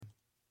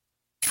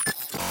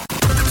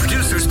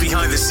producers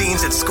behind the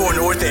scenes at Score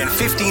North and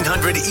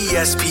 1500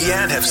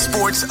 ESPN have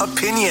sports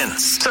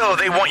opinions, so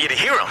they want you to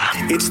hear them.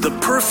 It's the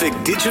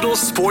perfect digital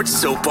sports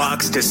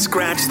soapbox to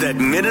scratch that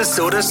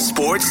Minnesota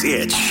sports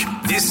itch.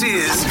 This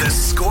is the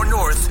Score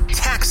North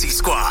Taxi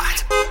Squad.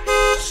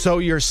 So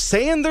you're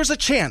saying there's a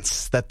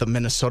chance that the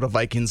Minnesota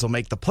Vikings will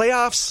make the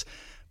playoffs?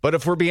 But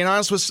if we're being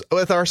honest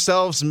with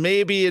ourselves,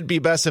 maybe it'd be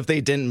best if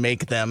they didn't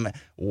make them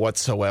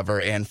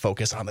whatsoever and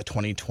focus on the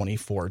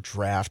 2024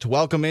 draft.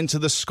 Welcome into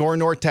the Score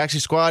North Taxi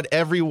Squad,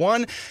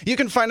 everyone. You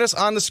can find us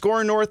on the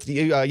Score North,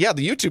 the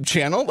YouTube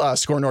channel,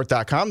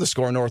 scorenorth.com, the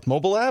Score North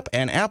mobile app,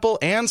 and Apple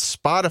and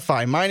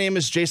Spotify. My name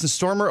is Jason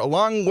Stormer,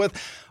 along with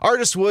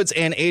Artis Woods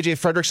and AJ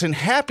Fredrickson.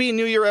 Happy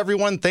New Year,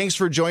 everyone. Thanks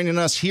for joining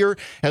us here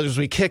as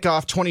we kick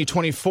off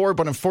 2024.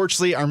 But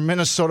unfortunately, our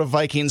Minnesota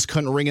Vikings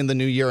couldn't ring in the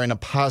new year in a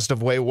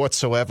positive way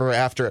whatsoever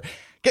after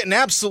getting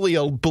absolutely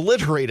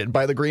obliterated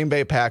by the Green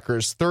Bay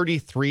Packers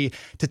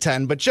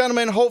 33-10. But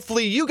gentlemen,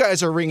 hopefully you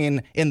guys are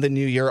ringing in the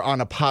new year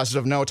on a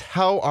positive note.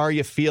 How are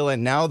you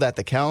feeling now that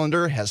the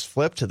calendar has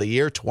flipped to the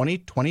year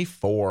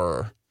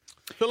 2024?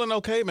 Feeling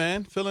okay,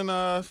 man. Feeling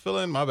my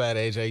bad,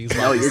 AJ.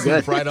 No, you're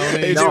good. Right on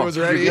in. AJ was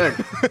ready. You're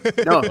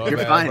good. No, you're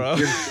fine.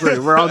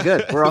 We're all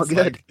good. We're all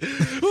good.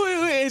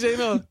 AJ,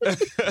 no.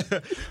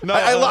 No,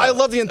 I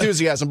love the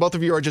enthusiasm. Both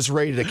of you are just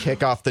ready to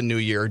kick off the new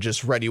year,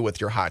 just ready with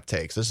your hot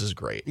takes. This is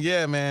great.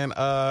 Yeah, man.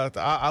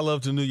 I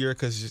love the new year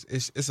because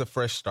it's a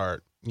fresh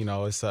start. You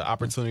know, it's an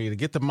opportunity to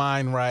get the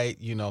mind right.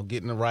 You know,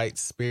 get in the right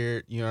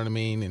spirit. You know what I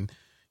mean? And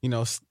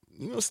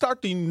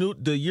start the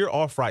year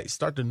off right.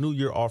 Start the new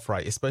year off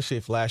right. Especially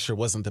if last year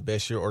wasn't the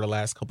best year or the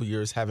last couple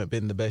years haven't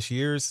been the best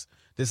years.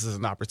 This is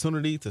an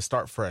opportunity to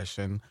start fresh,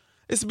 and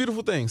it's a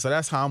beautiful thing. So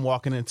that's how I'm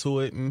walking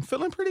into it and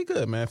feeling pretty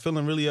good, man.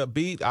 Feeling really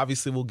upbeat.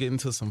 Obviously, we'll get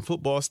into some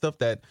football stuff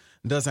that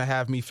doesn't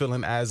have me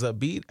feeling as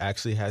upbeat.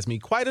 Actually has me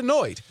quite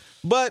annoyed.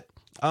 But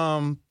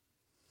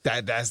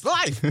that's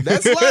life.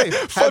 That's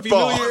life. Happy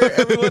New Year,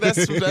 everyone.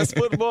 That's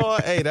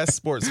football. Hey, that's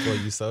sports for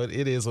you. So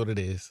it is what it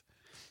is.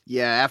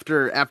 Yeah,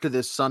 after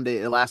this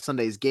last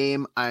Sunday's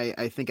game,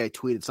 I think I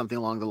tweeted something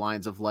along the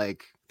lines of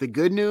like, the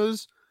good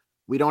news,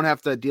 we don't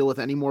have to deal with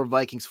any more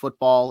Vikings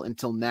football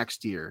until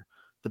next year.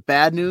 The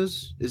bad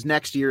news is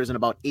next year is in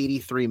about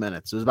 83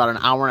 minutes. It was about an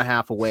hour and a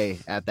half away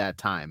at that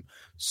time.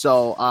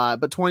 So,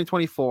 but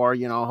 2024,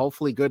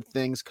 hopefully good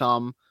things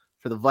come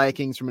for the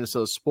Vikings, for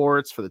Minnesota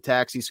sports, for the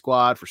Taxi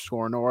Squad, for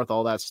Score North,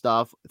 all that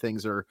stuff.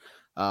 Things are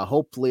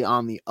hopefully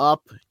on the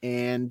up.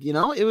 And,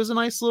 it was a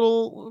nice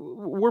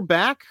we're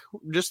back,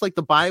 just like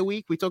the bye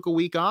week. We took a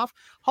week off.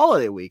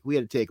 Holiday week, we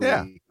had to take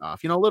a week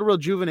off. A little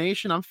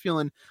rejuvenation. I'm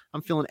feeling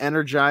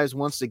energized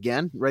once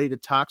again, ready to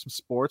talk some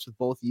sports with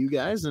both you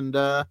guys. And,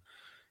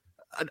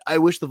 I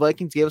wish the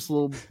Vikings gave us a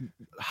little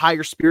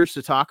higher spirits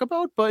to talk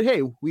about, but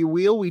hey, we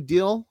wheel, we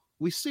deal,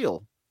 we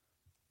seal.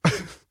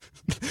 That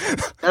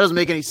doesn't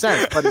make any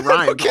sense, but it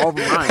rhymes. Okay. All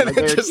rhymes.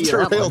 We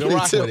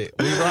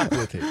rock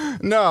with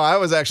it. No, I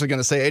was actually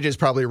going to say AJ's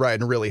probably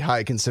riding really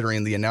high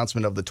considering the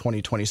announcement of the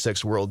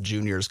 2026 World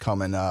Juniors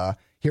coming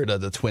here to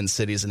the Twin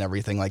Cities and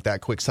everything like that.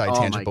 Quick side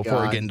tangent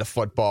before we get into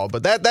football.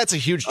 But that's a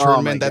huge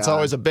tournament. That's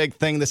always a big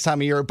thing this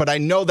time of year. But I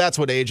know that's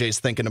what AJ's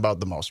thinking about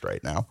the most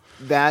right now.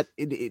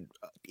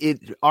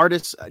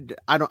 Artists,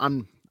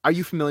 are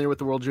you familiar with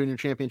the World Junior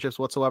Championships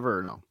whatsoever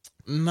or no?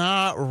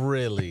 Not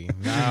really.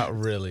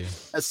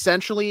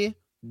 Essentially,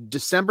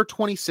 December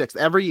 26th,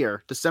 every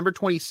year, December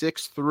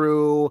 26th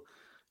through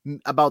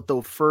about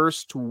the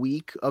first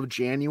week of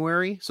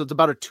January. So it's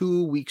about a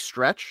 2-week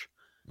stretch.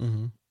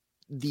 Mm-hmm.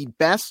 The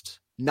best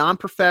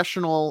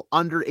non-professional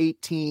under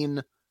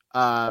 18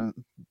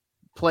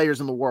 players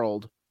in the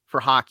world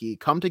for hockey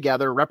come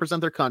together,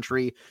 represent their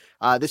country.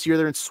 This year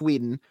they're in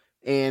Sweden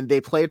and they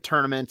play a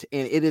tournament,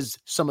 and it is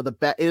some of the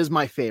best. It is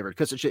my favorite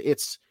because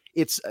it's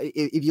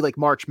if you like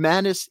March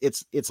Madness,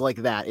 it's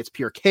like that. It's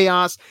pure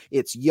chaos.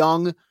 It's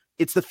young.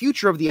 It's the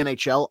future of the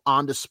NHL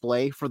on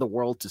display for the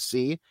world to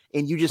see.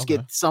 And you just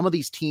get some of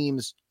these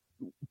teams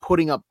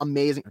putting up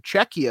amazing.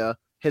 Czechia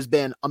has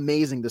been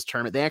amazing this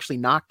tournament. They actually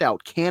knocked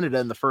out Canada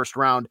in the first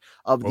round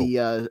of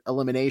the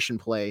elimination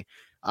play.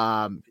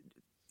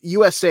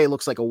 USA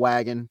looks like a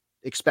wagon.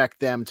 Expect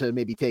them to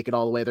maybe take it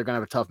all the way. They're going to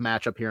have a tough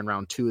matchup here in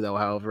round 2, though.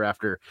 However,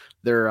 after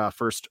their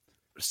first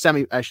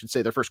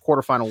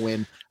quarterfinal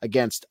win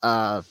against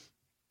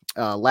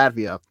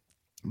Latvia.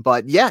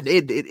 But yeah,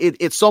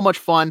 it's so much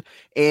fun.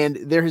 And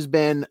there has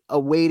been a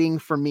waiting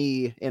for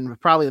me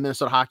and probably the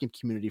Minnesota hockey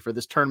community for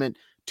this tournament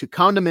to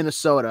come to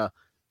Minnesota.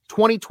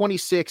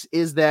 2026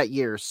 is that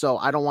year. So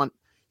I don't want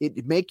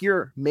it. Make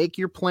your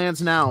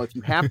plans now. If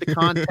you have to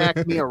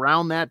contact me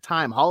around that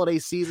time, holiday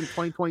season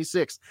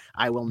 2026,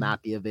 I will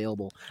not be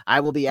available. I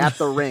will be at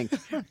the rink,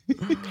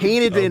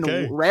 painted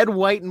in red,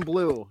 white, and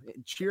blue,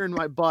 cheering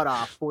my butt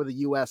off for the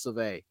US of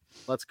A.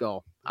 Let's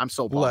go. I'm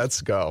so pumped.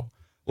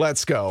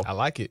 Let's go. I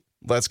like it.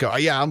 Let's go.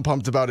 Yeah, I'm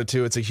pumped about it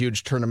too. It's a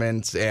huge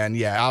tournament. And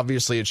yeah,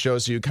 obviously it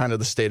shows you kind of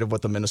the state of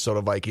what the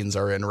Minnesota Vikings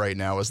are in right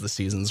now as the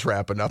season's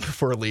wrapping up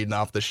before leading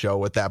off the show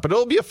with that. But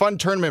it'll be a fun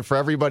tournament for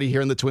everybody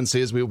here in the Twin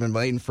Cities. We've been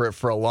waiting for it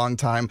for a long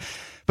time.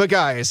 But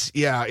guys,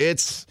 yeah,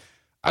 it's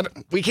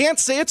We can't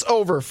say it's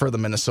over for the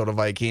Minnesota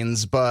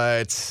Vikings,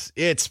 but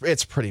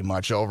it's pretty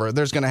much over.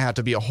 There's going to have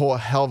to be a whole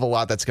hell of a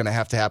lot that's going to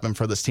have to happen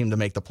for this team to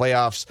make the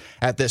playoffs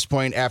at this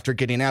point after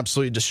getting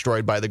absolutely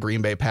destroyed by the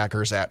Green Bay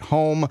Packers at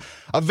home.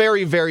 A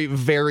very, very,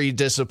 very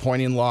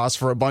disappointing loss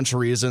for a bunch of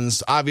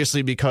reasons.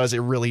 Obviously, because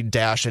it really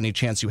dashed any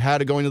chance you had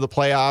of going to the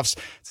playoffs.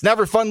 It's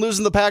never fun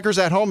losing the Packers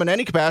at home in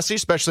any capacity,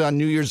 especially on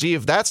New Year's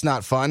Eve. That's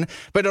not fun.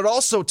 But it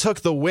also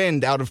took the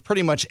wind out of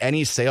pretty much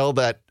any sail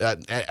that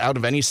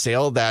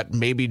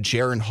maybe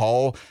Jaren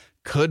Hall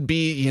could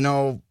be,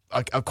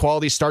 a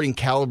quality starting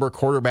caliber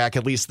quarterback,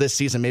 at least this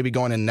season, maybe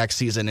going in next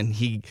season. And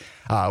he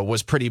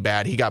was pretty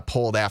bad. He got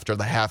pulled after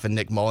the half and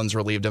Nick Mullins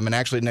relieved him. And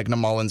actually Nick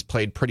Mullins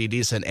played pretty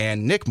decent,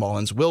 and Nick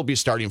Mullins will be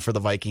starting for the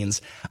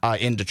Vikings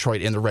in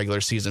Detroit in the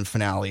regular season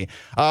finale.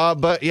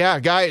 But yeah,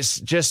 guys,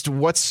 just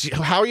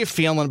how are you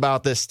feeling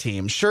about this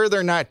team? Sure,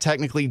 they're not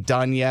technically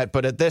done yet,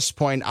 but at this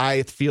point,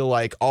 I feel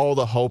like all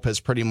the hope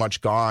has pretty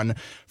much gone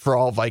for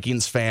all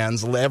Vikings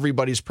fans.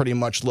 Everybody's pretty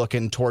much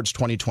looking towards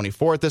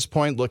 2024 at this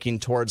point, looking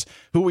towards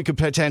who we could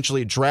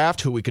potentially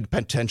draft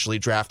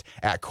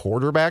at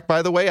quarterback,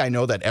 by the way. I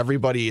know that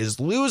everybody is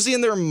losing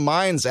their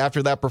minds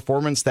after that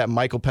performance that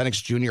Michael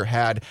Penix Jr.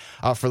 had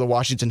for the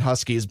Washington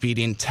Huskies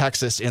beating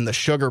Texas in the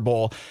Sugar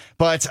Bowl.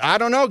 But I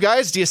don't know,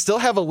 guys. Do you still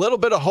have a little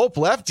bit of hope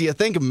left? Do you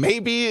think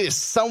maybe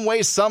some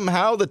way,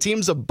 somehow, the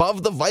teams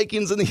above the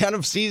Vikings in the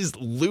NFCs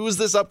lose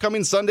this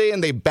upcoming Sunday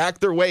and they back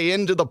their way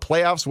into the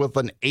playoffs with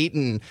an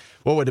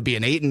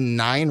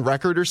 8-9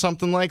 record or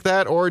something like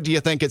that? Or do you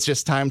think it's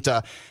just time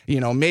to,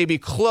 maybe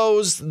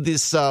close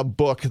this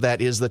book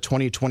that is the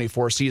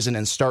 2024 season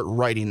and start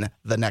writing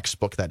the next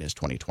book that is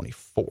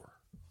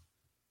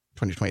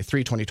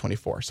 2023,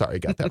 2024. Sorry, I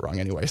got that wrong.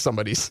 Anyway,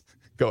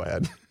 go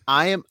ahead.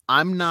 I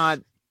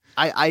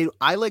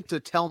like to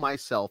tell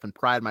myself and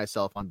pride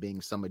myself on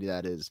being somebody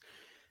that is,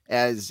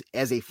 as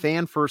a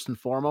fan, first and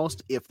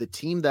foremost, if the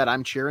team that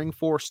I'm cheering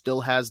for still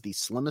has the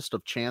slimmest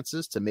of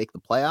chances to make the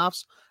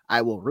playoffs,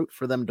 I will root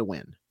for them to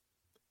win.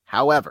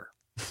 However,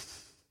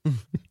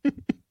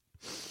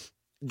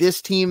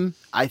 this team,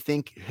 I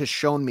think, has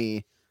shown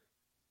me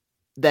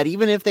that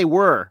even if they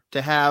were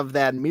to have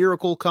that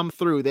miracle come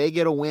through, they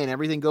get a win,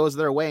 everything goes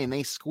their way, and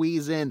they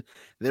squeeze in,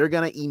 they're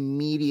going to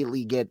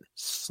immediately get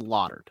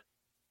slaughtered.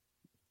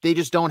 They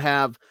just don't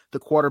have the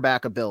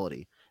quarterback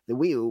ability.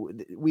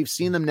 We've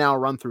seen them now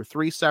run through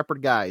 3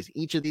 separate guys.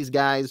 Each of these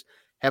guys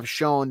have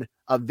shown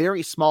a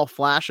very small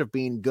flash of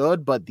being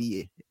good, but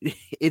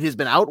it has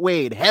been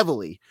outweighed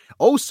heavily,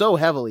 so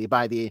heavily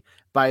by the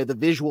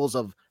visuals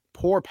of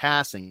poor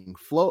passing,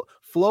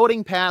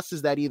 floating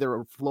passes that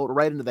either float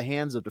right into the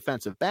hands of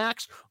defensive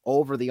backs,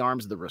 over the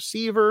arms of the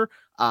receiver.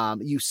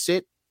 You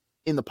sit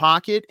in the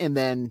pocket and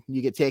then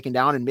you get taken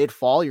down in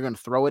mid-fall. You're going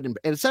to throw it and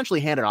essentially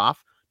hand it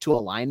off to a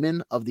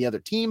lineman of the other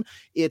team.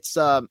 It's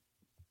I'm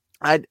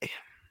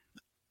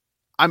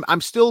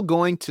still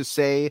going to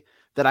say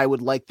that I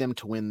would like them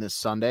to win this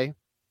Sunday,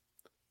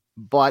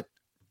 but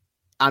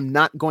I'm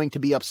not going to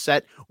be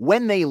upset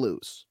when they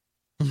lose,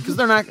 because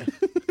they're not.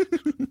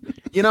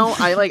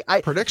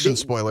 Prediction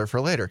spoiler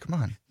for later.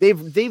 Come on.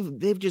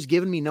 They've just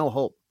given me no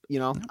hope.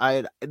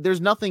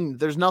 There's nothing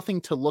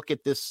to look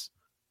at this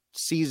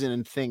season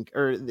and think,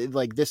 or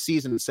like this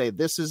season and say,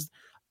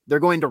 they're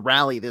going to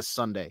rally this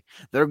Sunday.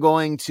 They're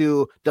going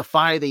to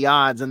defy the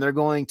odds and they're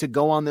going to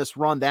go on this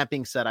run. That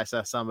being said, I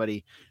saw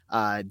somebody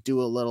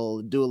do a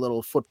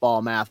little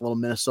football math, a little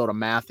Minnesota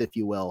math, if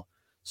you will.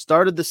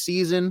 Started the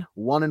season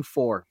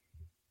 1-4,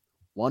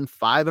 won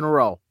 5 in a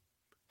row,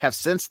 have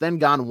since then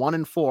gone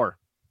 1-4.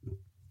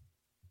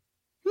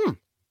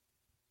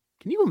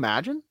 Can you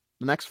imagine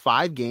the next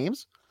 5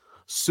 games?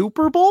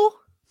 Super Bowl?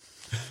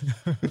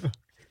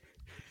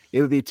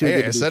 It would be too good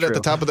to be I said true. At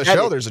the top of the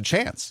show, there's a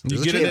chance.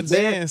 You get in a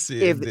dance.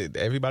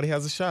 Everybody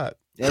has a shot.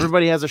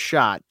 Everybody has a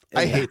shot.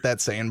 I hate that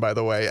saying, by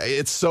the way.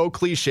 It's so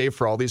cliche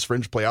for all these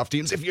fringe playoff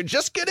teams. If you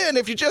just get in.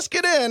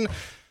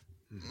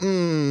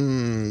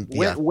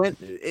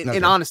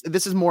 Honestly,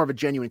 this is more of a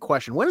genuine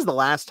question. When is the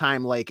last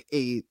time like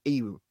a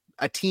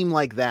team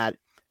like that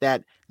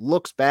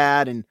looks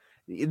bad and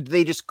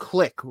they just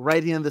click right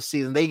at the end of the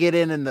season? They get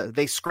in and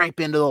they scrape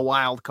into the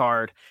wild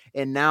card,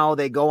 and now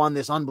they go on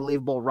this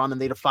unbelievable run and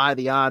they defy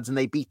the odds and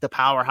they beat the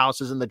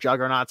powerhouses and the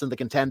juggernauts and the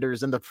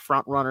contenders and the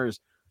front runners.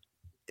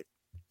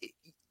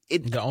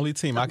 The only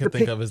team I can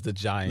think of is the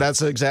Giants.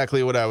 That's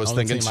exactly what I was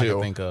thinking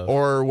too.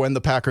 Or when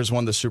the Packers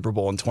won the Super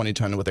Bowl in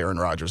 2010 with Aaron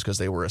Rodgers, because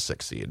they were a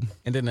 6th seed.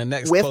 And then the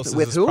next closest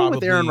with who?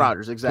 With Aaron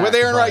Rodgers, exactly. With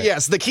Aaron Rodgers,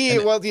 yes. The key,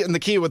 and the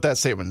key with that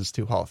statement is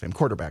 2 Hall of Fame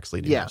quarterbacks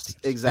leading. Yes,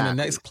 exactly. And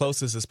the next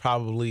closest is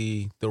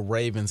probably the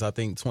Ravens, I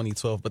think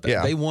 2012. But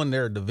they won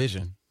their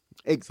division.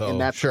 And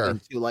that's sure.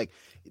 Too,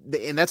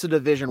 and that's a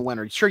division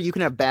winner. Sure, you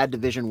can have bad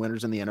division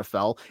winners in the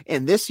NFL.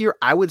 And this year,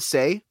 I would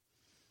say,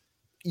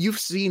 you've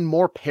seen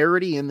more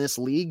parity in this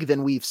league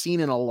than we've seen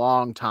in a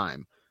long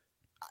time.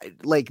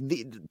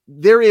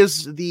 There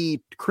is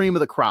the cream of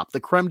the crop, the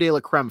creme de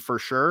la creme for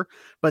sure.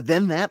 But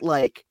then that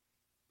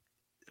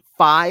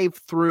 5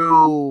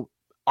 through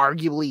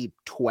arguably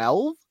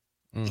 12,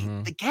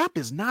 the gap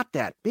is not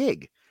that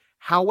big.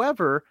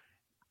 However,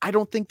 I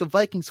don't think the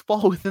Vikings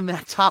fall within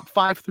that top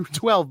 5 through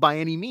 12 by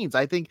any means.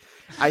 I think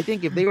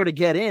if they were to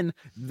get in,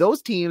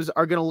 those teams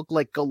are going to look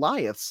like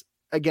Goliaths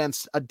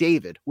against a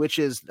David, which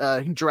is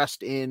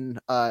dressed in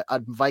a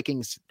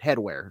Vikings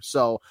headwear.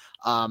 So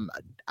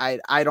I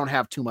don't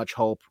have too much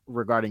hope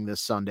regarding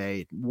this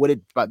Sunday. Would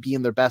it be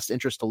in their best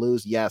interest to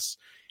lose? Yes.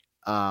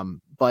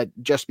 But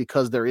just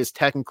because there is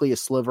technically a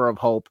sliver of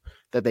hope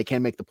that they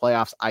can make the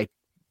playoffs, I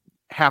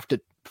have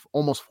to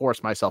almost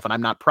force myself, and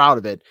I'm not proud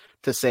of it,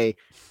 to say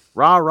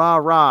rah, rah,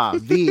 rah,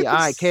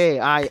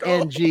 VIKINGS.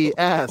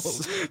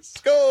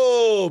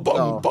 Skull,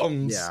 bum,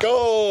 bum, yeah.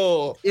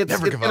 skull. It's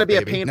going to be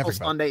a painful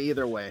Sunday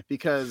either way,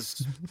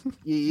 because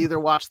you either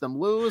watch them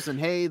lose and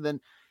hey, then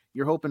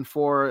you're hoping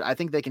for, I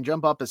think they can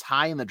jump up as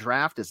high in the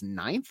draft as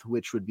 9th,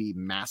 which would be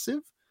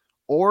massive,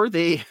 or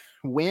they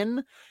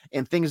win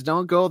and things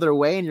don't go their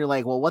way and you're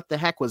like, well, what the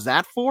heck was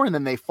that for? And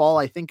then they fall,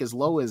 I think, as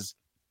low as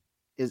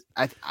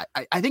I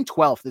think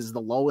 12th is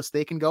the lowest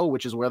they can go,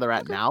 which is where they're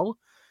at now.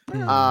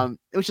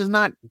 Which is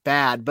not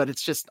bad, but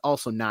it's just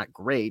also not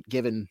great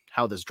given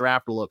how this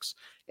draft looks.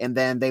 And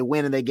then they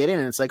win and they get in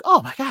and it's like,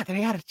 oh my God,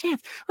 they had a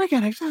chance. We're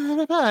gonna,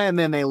 and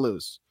then they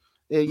lose.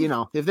 You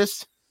know, if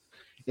this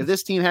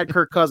team had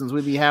Kirk Cousins,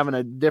 we'd be having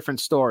a different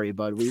story,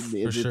 but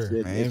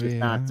it's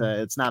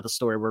not the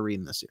story we're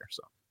reading this year.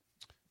 So.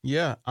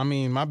 Yeah, I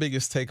mean, my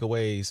biggest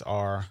takeaways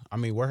are,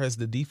 where has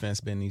the defense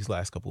been these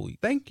last couple of weeks?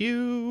 Thank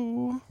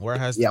you. Where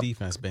has the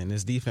defense been?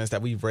 This defense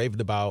that we've raved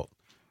about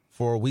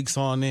for weeks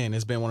on end.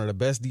 It's been one of the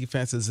best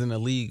defenses in the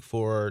league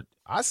for,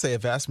 I say, a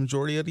vast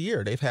majority of the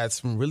year. They've had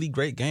some really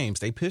great games.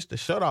 They pitched a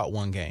shutout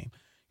one game,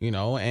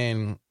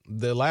 and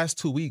the last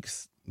 2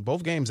 weeks,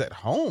 both games at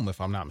home,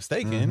 if I'm not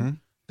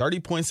mistaken,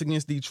 30 points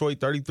against Detroit,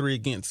 33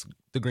 against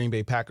the Green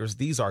Bay Packers.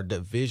 These are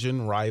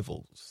division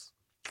rivals.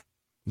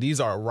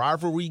 These are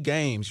rivalry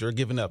games. You're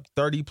giving up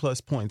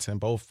 30-plus points in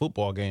both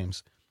football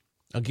games.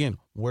 Again,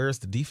 where's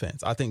the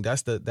defense? I think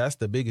that's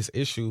the biggest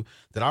issue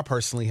that I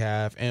personally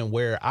have, and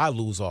where I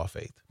lose all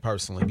faith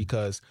personally,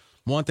 because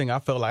one thing I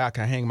felt like I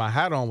can hang my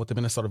hat on with the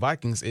Minnesota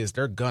Vikings is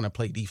they're going to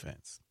play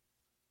defense.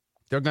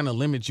 They're going to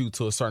limit you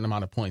to a certain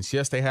amount of points.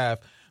 Yes, they have,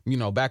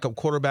 backup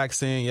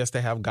quarterbacks in. Yes,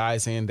 they have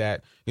guys in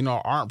that,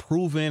 aren't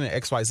proven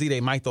at XYZ.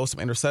 They might throw some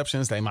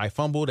interceptions. They might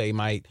fumble. They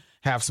might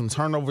have some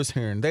turnovers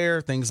here and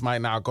there. Things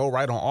might not go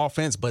right on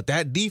offense, but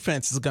that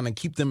defense is going to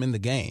keep them in the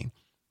game.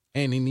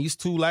 And in these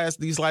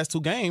last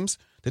two games,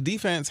 the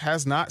defense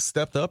has not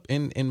stepped up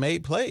and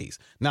made plays.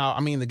 Now,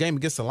 the game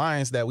against the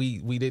Lions that we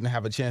didn't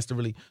have a chance to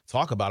really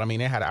talk about. They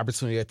had an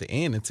opportunity at the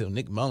end until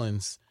Nick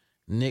Mullins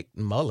at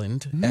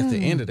the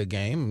end of the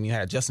game. You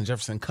had Justin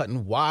Jefferson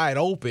cutting wide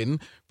open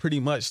pretty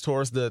much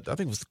towards I think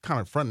it was kind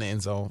of front of the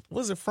end zone.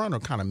 Was it front or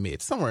kind of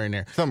mid? Somewhere in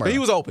there. But he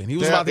was open. He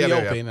was about to be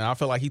open. And I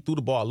felt like he threw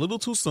the ball a little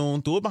too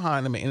soon, threw it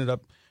behind him, and ended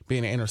up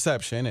being an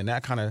interception. And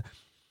that kind of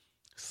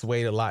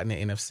swayed a lot in the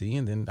NFC.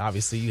 And then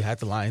obviously you had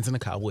the Lions and the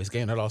Cowboys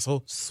game that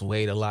also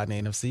swayed a lot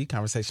in the NFC.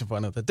 Conversation for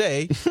another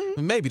day.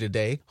 Maybe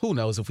today. Who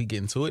knows if we get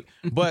into it.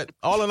 But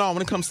all in all,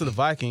 when it comes to the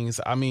Vikings,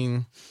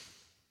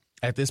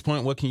 at this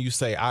point, what can you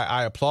say?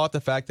 I applaud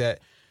the fact that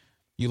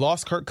you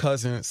lost Kirk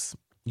Cousins.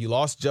 You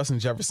lost Justin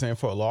Jefferson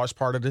for a large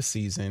part of the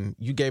season.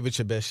 You gave it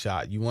your best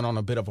shot. You went on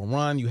a bit of a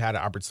run. You had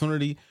an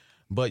opportunity,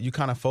 but you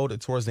kind of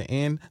folded towards the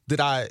end.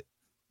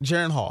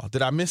 Jaren Hall,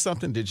 did I miss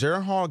something? Did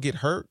Jaren Hall get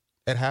hurt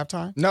at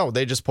halftime? No,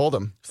 they just pulled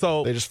him.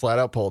 So they just flat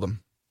out pulled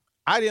him.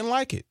 I didn't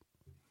like it.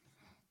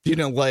 You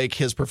didn't like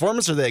his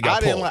performance, or they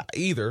got pulled? I didn't like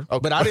either,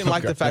 but I didn't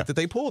like the fact that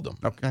they pulled him.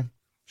 Okay.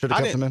 Should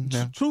have kept him in.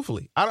 Yeah.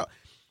 Truthfully,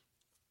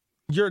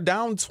 you're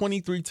down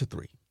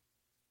 23-3.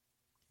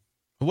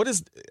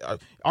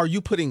 Are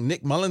you putting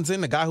Nick Mullins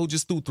in, the guy who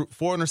just threw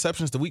 4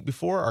 interceptions the week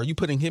before? Are you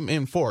putting him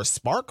in for a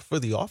spark for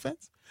the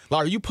offense?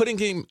 Like, are you putting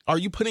him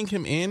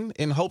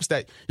in hopes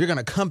that you're going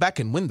to come back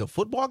and win the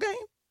football game?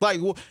 Like,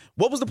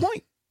 what was the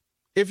point?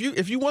 If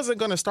you wasn't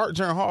going to start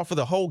Jaren Hall for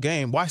the whole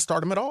game, why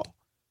start him at all?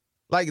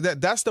 Like,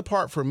 that's the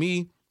part for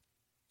me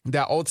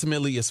that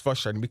ultimately is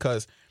frustrating,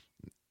 because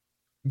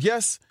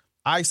yes,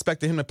 I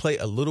expected him to play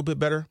a little bit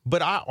better,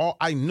 but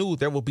I knew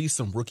there will be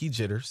some rookie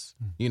jitters.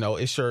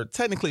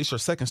 Technically it's your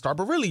second start,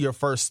 but really your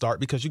first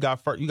start, because you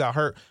got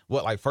hurt,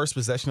 first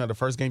possession of the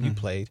first game you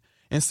played.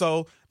 And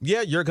so,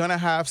 yeah, you're going to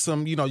have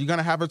some, you're going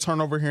to have a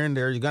turnover here and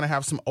there. You're going to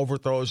have some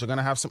overthrows. You're going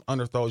to have some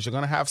underthrows. You're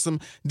going to have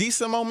some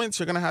decent moments.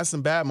 You're going to have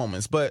some bad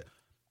moments. But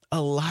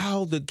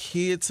allow the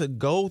kid to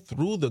go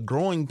through the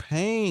growing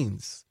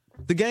pains.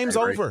 The game's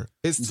over.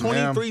 It's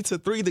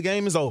 23-3. The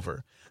game is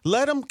over.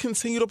 Let him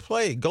continue to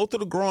play. Go through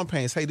the growing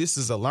pains. Hey, this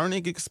is a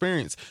learning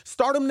experience.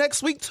 Start him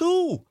next week,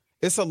 too.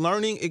 It's a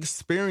learning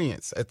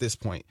experience at this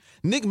point.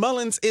 Nick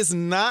Mullins is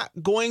not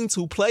going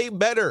to play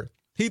better.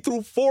 He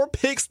threw 4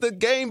 picks the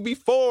game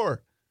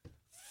before.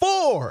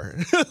 4.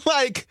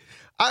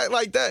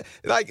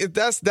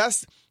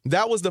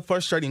 That was the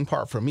frustrating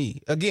part for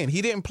me. Again,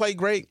 he didn't play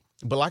great,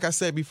 but like I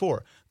said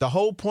before, the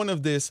whole point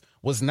of this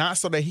was not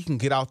so that he can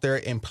get out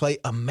there and play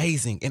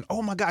amazing. And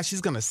oh my gosh,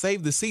 he's going to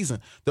save the season.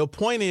 The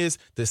point is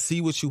to see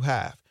what you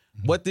have.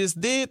 What this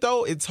did,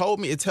 though, it tells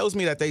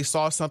me that they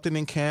saw something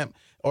in camp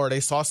or they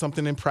saw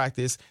something in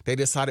practice. They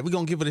decided we're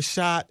gonna give it a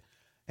shot,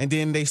 and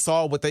then they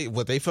saw what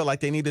they felt like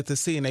they needed to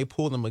see, and they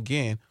pulled them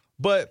again.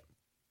 But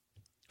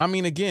I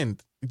mean, again,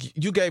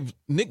 you gave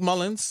Nick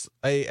Mullins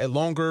a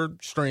longer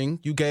string.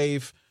 You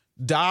gave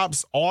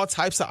Dobbs all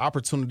types of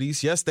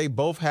opportunities. Yes, they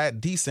both had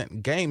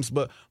decent games,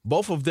 but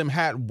both of them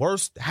had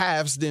worse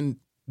halves than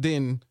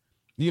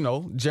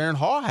Jaren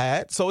Hall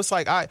had. So it's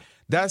like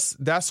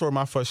that's where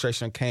my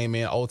frustration came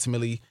in.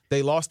 Ultimately,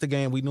 they lost the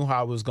game. We knew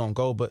how it was going to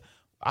go, but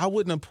I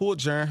wouldn't have pulled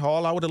Jaren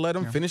Hall. I would have let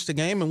him finish the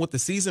game. And with the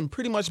season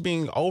pretty much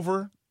being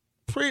over,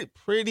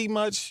 pretty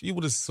much you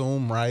would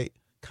assume, right?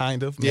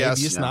 Kind of. Maybe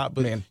it's not,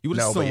 but you would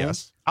assume.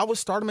 Yes. I would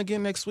start him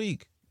again next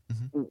week.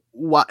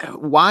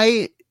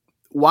 Why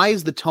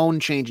is the tone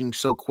changing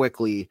so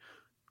quickly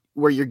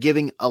where you're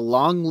giving a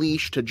long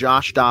leash to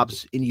Josh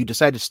Dobbs and you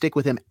decide to stick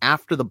with him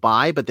after the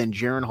bye, but then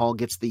Jaren Hall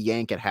gets the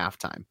yank at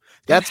halftime?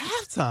 That's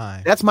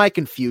halftime. That's my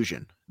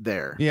confusion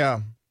there. Yeah.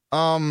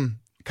 And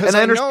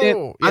I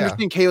understand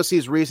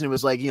KOC's reason. It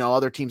was like,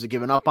 other teams had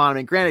given up on him.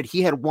 And granted,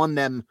 he had won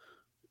them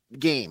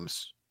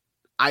games.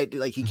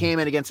 He came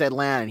in against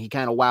Atlanta and he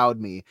kind of wowed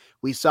me.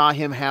 We saw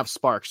him have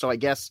sparks. So I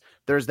guess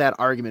there's that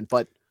argument,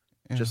 but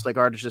just like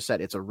Artis just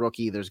said, it's a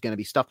rookie. There's going to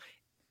be stuff.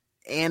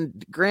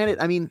 And granted,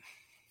 I mean,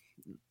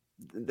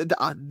 did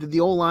the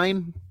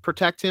O-line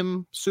protect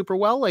him super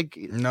well?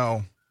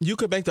 No. You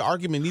could make the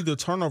argument neither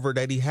turnover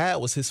that he had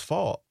was his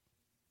fault.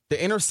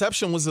 The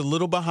interception was a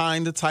little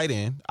behind the tight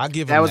end. I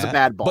give him that. That was a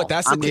bad ball. But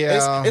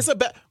it's a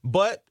bad.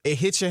 But it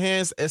hits your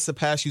hands. It's a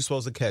pass you're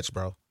supposed to catch,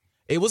 bro.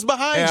 It was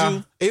behind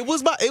you. It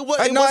was. I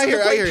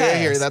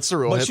hear. That's the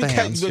rule. But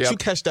you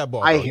catch that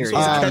ball. I hear you.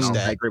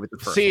 I agree with the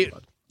first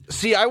one.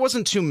 See, I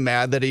wasn't too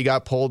mad that he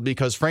got pulled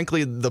because,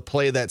 frankly, the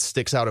play that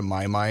sticks out in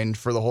my mind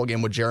for the whole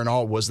game with Jaren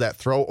Hall was that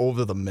throw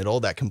over the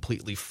middle that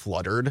completely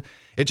fluttered.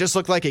 It just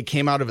looked like it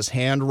came out of his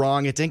hand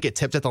wrong. It didn't get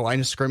tipped at the line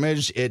of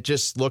scrimmage. It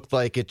just looked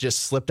like it just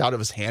slipped out of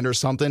his hand or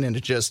something, and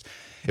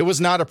it was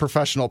not a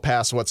professional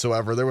pass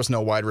whatsoever. There was no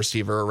wide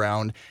receiver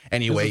around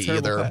anyway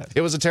either.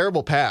 It was a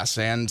terrible pass,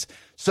 and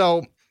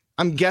so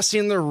I'm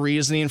guessing the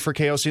reasoning for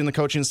KOC and the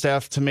coaching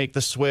staff to make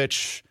the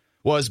switch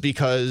was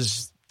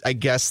because I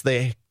guess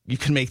you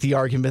can make the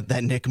argument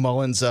that Nick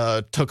Mullins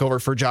took over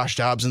for Josh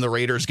Dobbs in the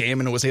Raiders game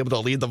and was able to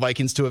lead the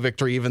Vikings to a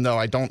victory, even though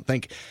I don't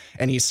think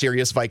any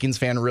serious Vikings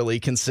fan really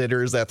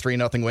considers that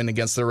 3-0 win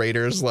against the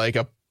Raiders like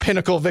a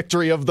pinnacle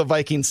victory of the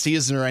Vikings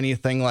season or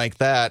anything like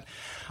that.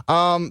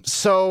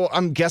 So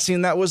I'm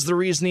guessing that was the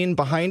reasoning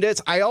behind it.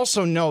 I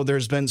also know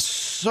there's been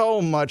so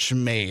much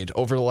made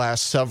over the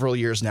last several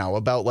years now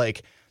about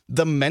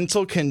the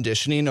mental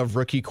conditioning of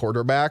rookie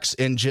quarterbacks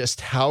and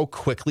just how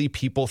quickly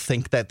people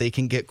think that they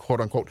can get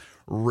quote unquote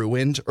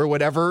ruined or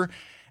whatever.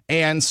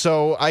 And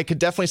so I could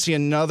definitely see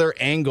another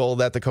angle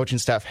that the coaching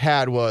staff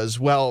had was,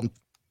 well,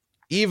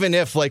 even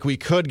if we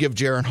could give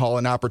Jaren Hall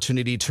an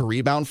opportunity to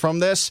rebound from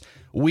this,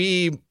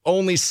 we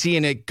only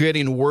seeing it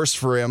getting worse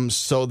for him.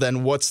 So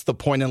then what's the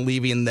point in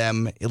leaving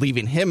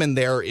him in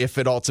there if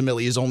it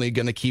ultimately is only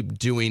going to keep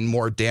doing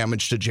more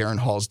damage to Jaren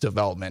Hall's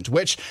development,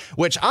 which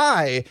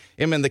I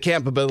am in the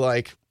camp of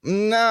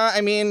nah,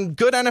 I mean,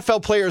 good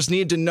NFL players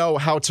need to know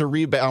how to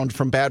rebound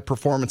from bad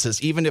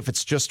performances, even if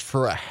it's just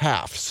for a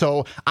half.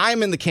 So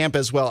I'm in the camp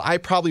as well. I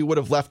probably would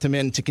have left him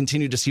in to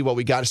continue to see what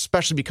we got,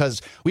 especially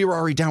because we were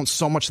already down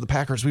so much to the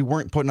Packers. We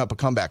weren't putting up a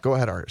comeback. Go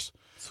ahead, Artis.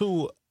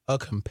 To a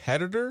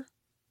competitor,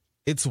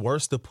 it's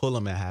worse to pull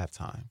him at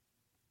halftime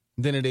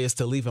than it is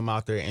to leave him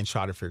out there and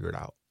try to figure it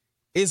out.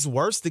 It's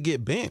worse to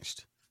get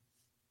benched.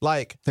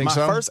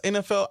 First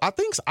NFL,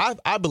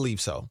 I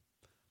believe so.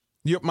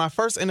 My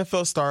first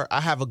NFL start, I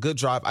have a good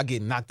drive. I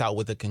get knocked out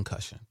with a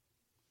concussion.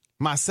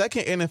 My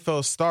second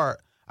NFL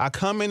start, I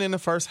come in the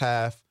first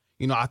half.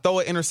 I throw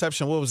an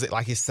interception. What was it?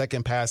 His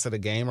second pass of the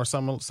game or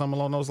something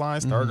along those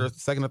lines?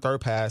 Second or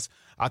third pass.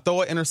 I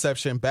throw an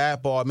interception,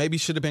 bad ball. Maybe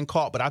should have been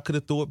caught, but I could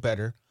have threw it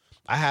better.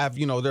 I have,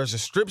 there's a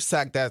strip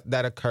sack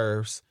that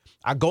occurs.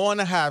 I go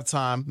into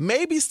halftime,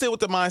 maybe still with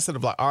the mindset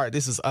of all right,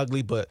 this is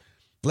ugly, but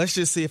let's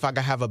just see if I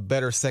can have a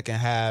better second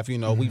half.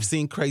 We've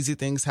seen crazy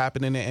things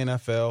happen in the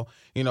NFL.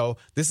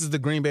 This is the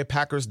Green Bay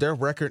Packers. Their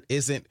record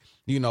isn't,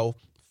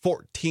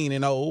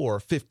 14-0 or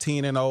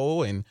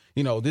 15-0.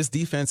 And, this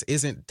defense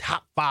isn't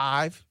top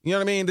 5. You know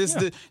what I mean?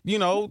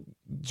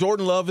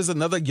 Jordan Love is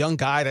another young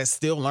guy that's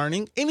still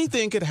learning.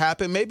 Anything could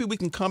happen. Maybe we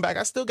can come back.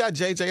 I still got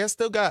JJ. I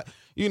still got,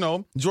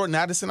 Jordan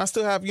Addison. I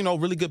still have,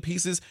 really good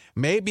pieces.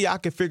 Maybe I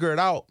could figure it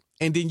out.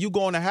 And then you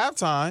go into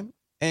halftime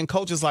and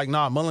coach is like,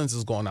 nah, Mullins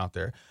is going out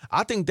there.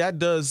 I think that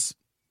does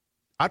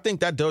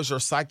your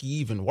psyche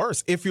even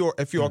worse if you're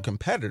a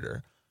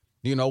competitor,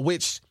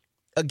 which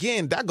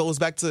again, that goes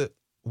back to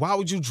why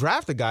would you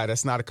draft a guy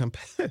that's not a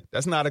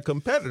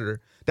competitor?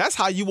 That's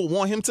how you would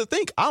want him to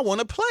think. I want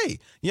to play.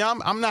 Yeah,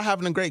 I'm not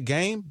having a great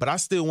game, but I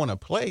still want to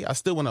play. I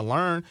still want to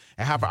learn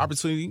and have an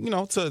opportunity,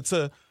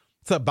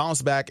 to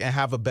bounce back and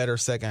have a better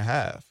second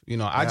half.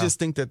 I just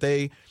think that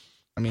they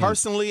I mean,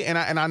 personally, and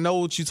I know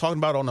what you're talking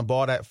about on the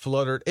ball that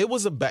fluttered. It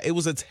was a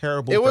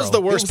terrible. It was throw.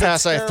 the worst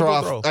pass I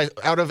throw throw.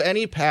 out of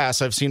any pass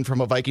I've seen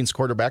from a Vikings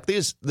quarterback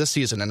this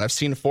season, and I've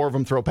seen 4 of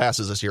them throw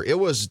passes this year. It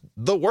was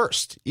the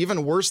worst,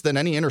 even worse than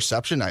any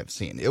interception I've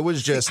seen. It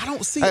was just I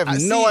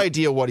have no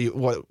idea what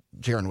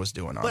Jaron was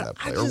doing on that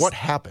play or what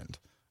happened.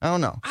 I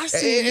don't know. And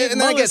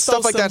then I get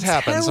stuff like that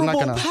happens. I'm not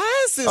gonna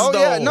passes. Oh though.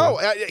 yeah, no,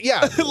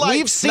 yeah. Like,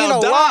 we've seen now,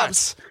 a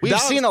lot. We've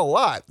seen a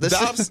lot.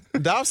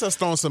 Dobbs has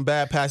thrown some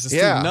bad passes too.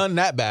 None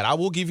that bad. I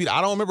will give you.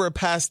 I don't remember a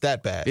pass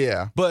that bad.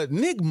 Yeah. But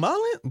Nick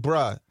Mullen,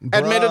 bruh.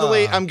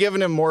 Admittedly, I'm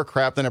giving him more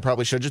crap than I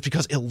probably should, just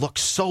because it looked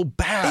so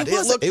bad.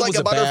 It looked like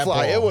a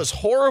butterfly. It was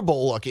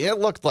horrible looking. It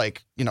looked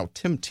like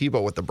Tim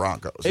Tebow with the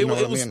Broncos. You know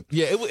what I mean?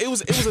 Yeah, it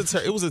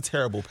was a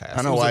terrible pass.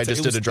 I know why I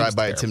just did a drive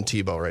by Tim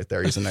Tebow right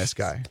there. He's a nice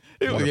guy.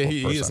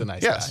 He is a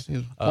nice guy.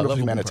 He's wonderful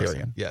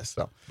humanitarian. Yes.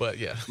 So. But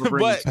yeah.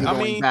 But I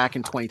mean, back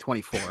in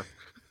 2024.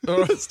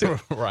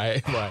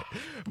 right. But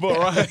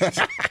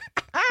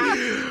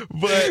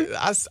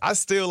I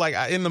still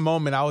like in the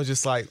moment I was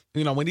just like,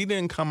 when he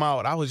didn't come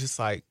out, I was just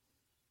like,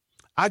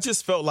 I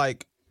just felt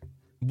like,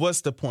 what's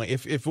the point?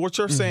 If what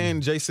you're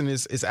saying, Jason,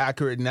 is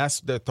accurate and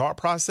that's the thought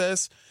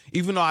process,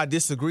 even though I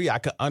disagree, I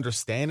could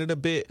understand it a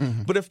bit.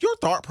 But if your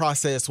thought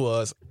process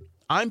was,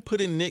 I'm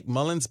putting Nick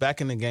Mullins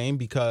back in the game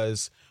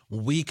because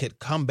we could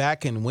come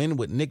back and win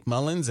with Nick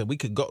Mullins and we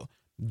could go.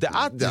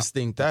 I just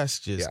think that's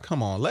just,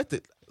 come on, let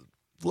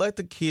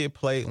the kid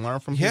play, learn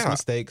from his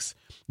mistakes.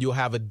 You'll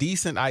have a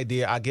decent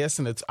idea, I guess,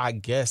 in a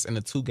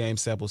 2-game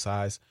sample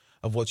size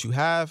of what you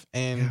have.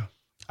 And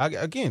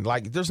again,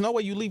 like, there's no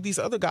way you leave these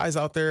other guys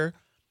out there,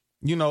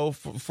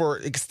 for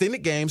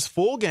extended games,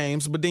 full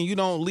games, but then you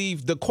don't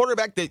leave the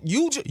quarterback that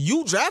you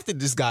drafted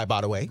this guy, by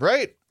the way.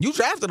 Right. You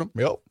drafted him.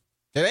 Yep.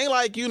 It ain't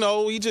like,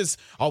 we just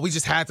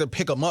had to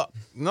pick him up.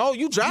 No,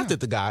 you drafted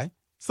the guy.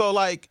 So,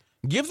 like,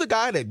 give the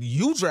guy that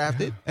you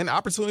drafted an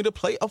opportunity to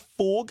play a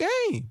full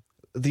game.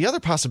 The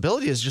other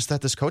possibility is just that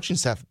this coaching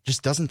staff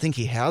just doesn't think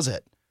he has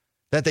it.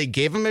 That they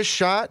gave him his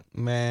shot.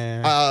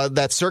 Man.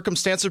 That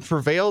circumstances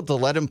prevailed to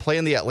let him play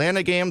in the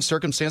Atlanta game.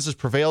 Circumstances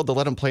prevailed to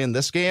let him play in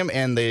this game,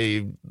 and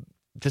they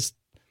just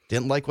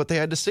didn't like what they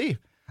had to see.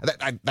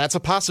 That's a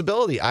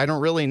possibility. I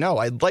don't really know.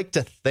 I'd like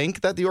to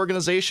think that the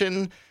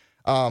organization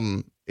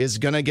is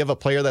going to give a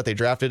player that they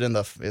drafted in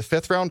the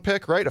 5th round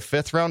pick, right? A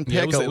 5th round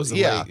pick. It was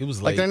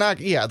late. Like they're not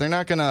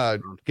going to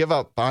give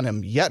up on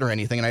him yet or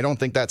anything. And I don't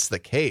think that's the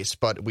case,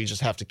 but we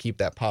just have to keep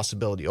that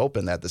possibility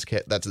open that this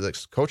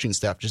coaching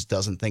staff just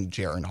doesn't think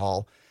Jaren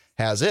Hall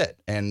has it.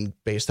 And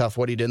based off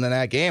what he did in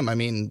that game, I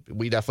mean,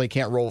 we definitely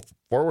can't roll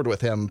forward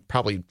with him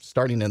probably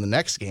starting in the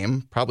next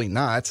game. Probably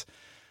not.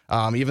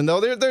 Even though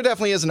there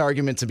definitely is an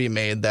argument to be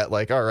made that,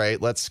 like, all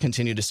right, let's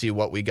continue to see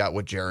what we got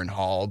with Jaren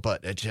Hall.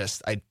 But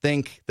I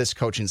think this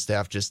coaching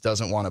staff just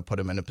doesn't want to put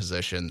him in a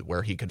position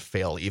where he could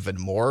fail even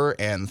more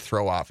and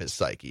throw off his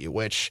psyche,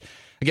 which,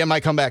 again,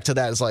 might come back to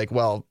that is like,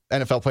 well,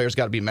 NFL players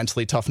got to be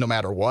mentally tough no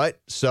matter what.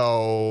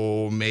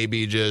 So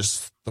maybe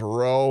just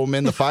throw them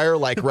in the fire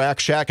like Rack,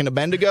 Shaq, and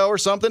Abendigo or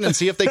something and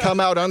see if they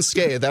come out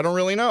unscathed. I don't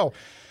really know.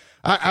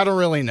 I don't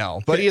really know,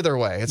 but either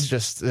way, it's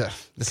just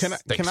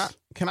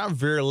can I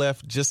veer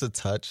left just a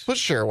touch? But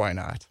sure, why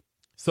not?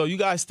 So you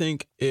guys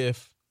think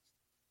if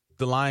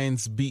the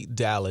Lions beat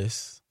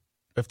Dallas,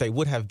 if they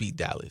would have beat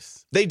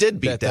Dallas, they did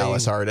beat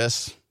Dallas,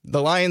 Artis.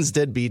 The Lions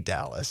did beat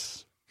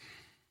Dallas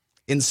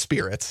in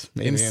spirit,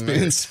 maybe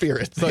in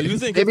spirit. So you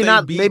think maybe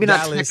not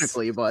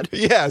technically, but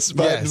yes,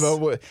 but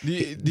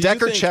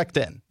Decker checked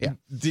in. Yeah.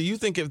 Do you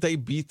think if they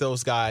beat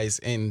those guys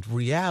in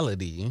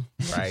reality,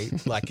 right,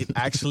 like it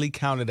actually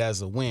counted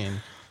as a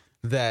win,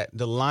 that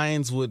the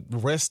Lions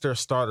would rest their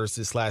starters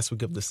this last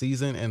week of the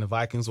season and the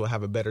Vikings will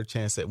have a better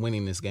chance at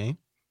winning this game?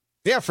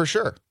 Yeah, for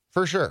sure.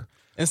 For sure.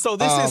 And so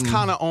this is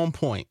kind of on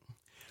point.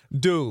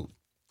 Dude,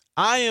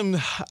 I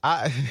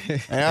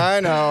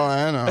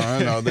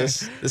know.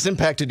 This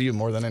impacted you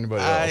more than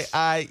anybody else.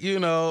 I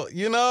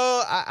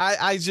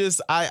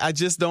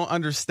just don't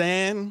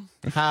understand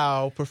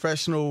how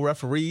professional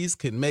referees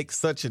can make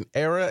such an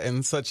error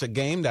in such a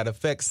game that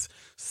affects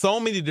so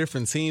many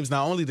different teams,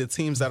 not only the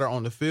teams that are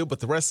on the field, but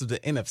the rest of the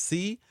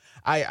NFC.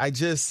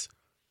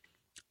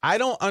 I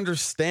don't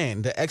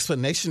understand. The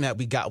explanation that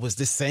we got was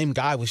this same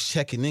guy was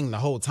checking in the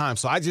whole time.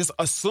 So I just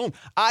assume,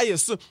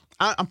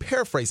 I'm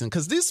paraphrasing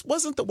because this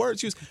wasn't the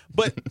words used,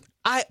 but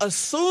I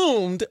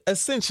assumed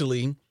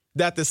essentially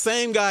that the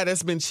same guy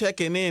that's been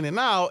checking in and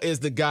out is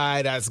the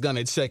guy that's going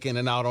to check in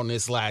and out on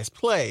this last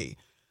play.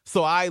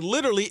 So I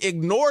literally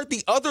ignored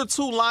the other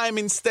 2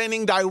 linemen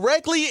standing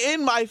directly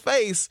in my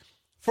face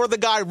for the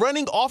guy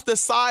running off the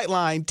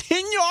sideline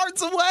 10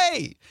 yards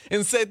away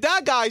and said,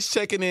 that guy's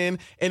checking in,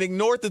 and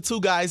ignored the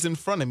 2 guys in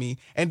front of me,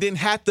 and then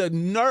had the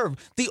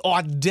nerve, the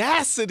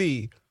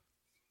audacity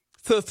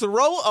to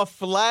throw a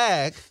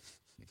flag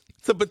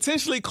to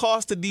potentially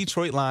cost the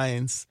Detroit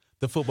Lions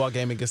the football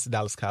game against the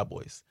Dallas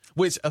Cowboys,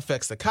 which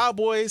affects the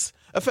Cowboys,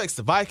 affects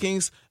the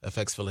Vikings,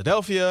 affects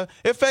Philadelphia,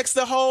 affects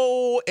the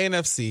whole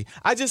NFC.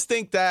 I just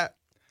think that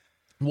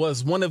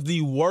was one of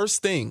the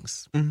worst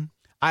things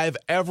I've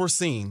ever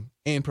seen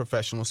in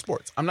professional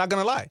sports. I'm not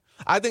going to lie.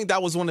 I think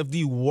that was one of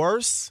the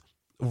worst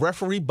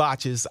referee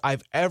botches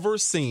I've ever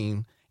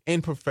seen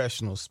in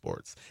professional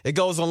sports. It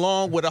goes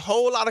along with a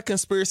whole lot of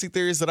conspiracy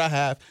theories that I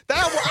have that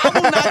I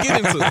will not get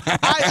into.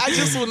 I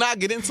just will not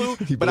get into,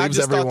 but I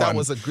just thought that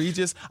was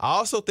egregious. I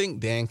also think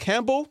Dan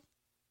Campbell,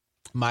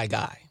 my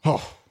guy.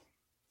 Oh.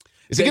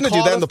 Is he going to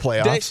do that in the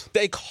playoffs?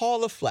 They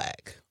call a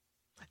flag.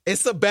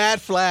 It's a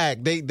bad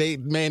flag.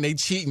 They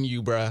cheating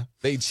you, bruh.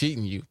 They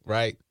cheating you,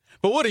 right?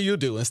 But what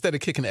do? Instead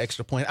of kicking the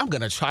extra point, I'm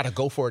going to try to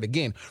go for it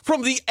again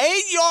from the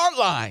 8-yard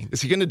line.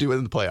 Is he going to do it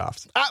in the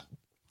playoffs?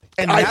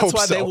 And that's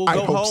why they will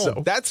go home.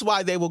 So. That's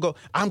why they will go.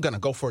 I'm going to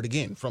go for it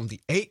again from the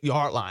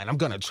 8-yard line. I'm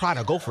going to try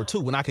to go for 2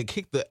 when I could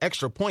kick the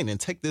extra point and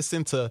take this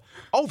into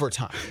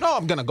overtime. No,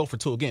 I'm going to go for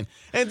 2 again.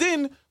 And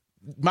then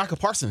Micah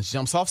Parsons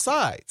jumps off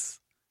sides.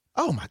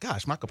 Oh, my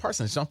gosh, Micah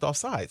Parsons jumped off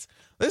sides.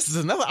 This is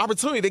another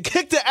opportunity to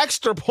kick the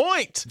extra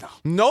point.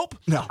 Nope.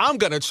 I'm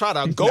going to try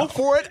to go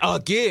for it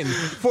again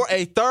for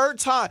a 3rd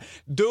time.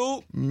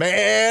 Dude.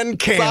 Man,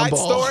 Campbell.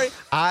 Side story,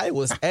 I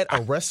was at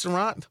a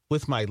restaurant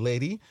with my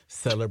lady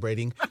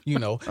celebrating,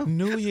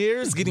 New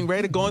Year's, getting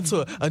ready to go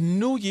into a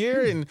new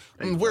year. And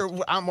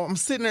I'm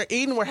sitting there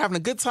eating. We're having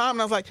a good time.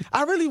 And I was like,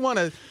 I really want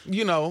to,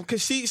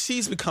 because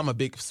she's become a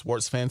big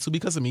sports fan, too,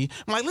 because of me.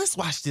 I'm like, let's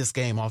watch this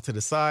game off to the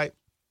side.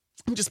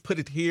 Just put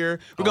it here.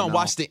 We're going to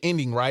watch the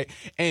ending, right?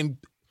 And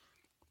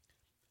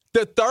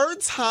the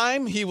 3rd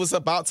time he was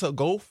about to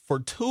go for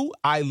 2,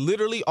 I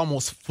literally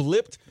almost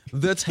flipped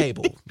the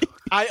table.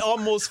 I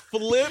almost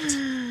flipped.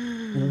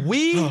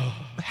 We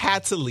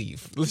had to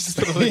leave.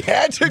 We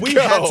had to go. We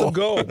had to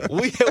go.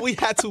 We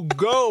had to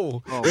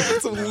go. We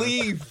had to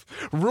leave.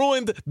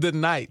 Ruined the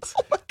night.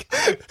 Oh my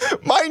God.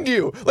 Mind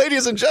you,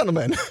 ladies and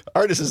gentlemen,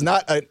 Artis is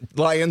not a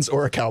Lions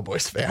or a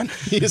Cowboys fan.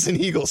 He is an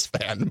Eagles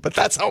fan. But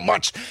that's how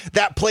much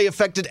that play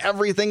affected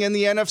everything in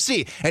the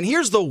NFC. And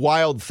here's the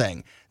wild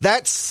thing.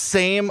 That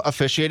same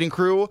officiating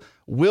crew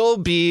will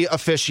be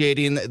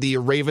officiating the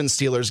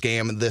Ravens-Steelers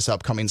game this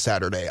upcoming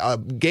Saturday, a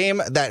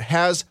game that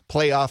has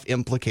playoff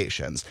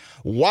implications.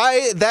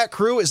 Why that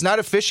crew is not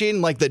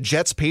officiating like the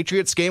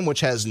Jets-Patriots game, which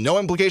has no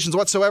implications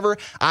whatsoever,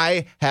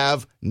 I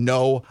have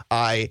no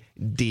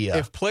idea.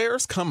 If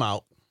players come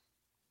out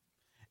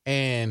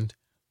and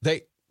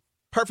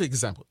perfect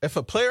example, if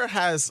a player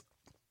has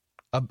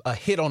a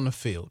hit on the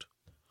field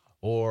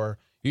or,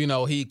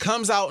 he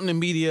comes out in the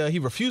media, he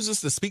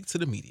refuses to speak to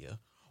the media,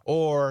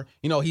 or,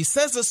 he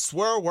says a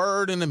swear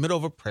word in the middle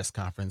of a press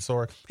conference,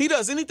 or he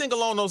does anything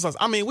along those lines.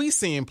 I mean, we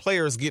seeing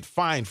players get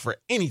fined for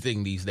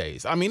anything these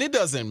days. I mean, it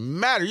doesn't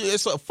matter.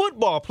 It's a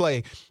football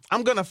play.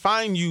 I'm going to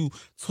fine you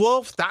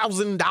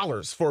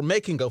 $12,000 for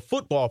making a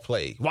football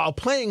play while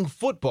playing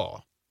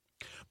football.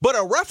 But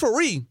a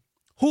referee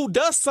who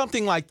does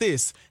something like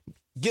this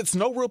gets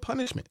no real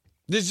punishment.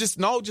 There's just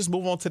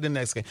move on to the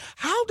next game.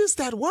 How does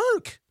that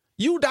work?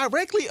 You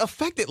directly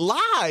affected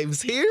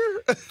lives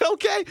here,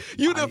 okay?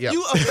 You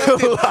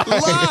affected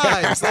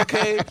lives,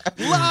 okay?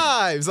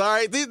 Lives, all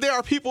right? There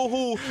are people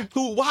who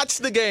watch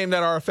the game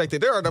that are affected.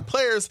 There are the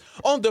players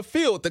on the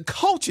field, the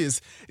coaches.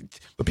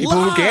 The people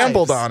who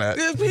gambled on it.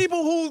 There's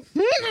people who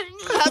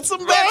had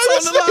some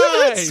bets on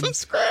the line. Some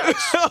scratch.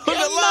 On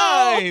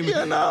the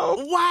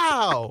line.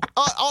 Wow.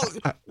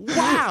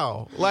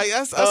 Wow. Like,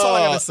 that's all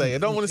I got to say. I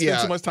don't want to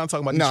spend too much time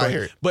talking about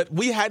Detroit. But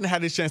we hadn't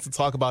had a chance to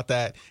talk about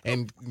that,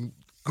 and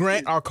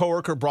Grant, our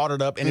coworker, brought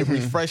it up, and it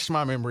refreshed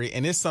my memory.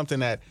 And it's something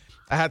that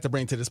I had to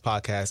bring to this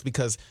podcast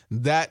because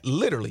that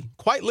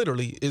quite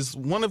literally, is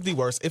one of the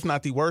worst, if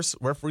not the worst,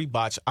 referee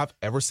botch I've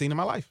ever seen in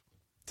my life.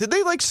 Did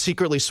they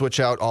secretly switch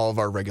out all of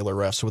our regular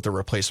refs with the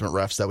replacement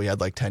refs that we had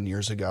 10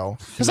 years ago?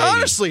 Because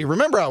honestly,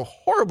 remember how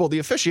horrible the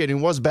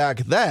officiating was back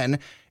then.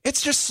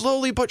 It's just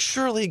slowly but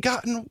surely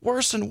gotten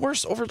worse and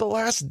worse over the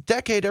last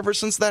decade ever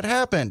since that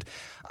happened.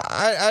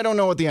 I don't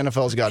know what the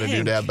NFL's got to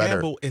do to have better.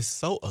 Campbell is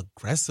so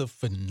aggressive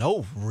for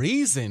no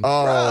reason.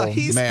 Oh,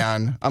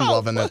 man. I'm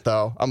loving it,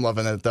 though.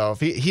 If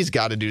he's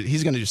going to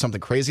do something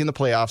crazy in the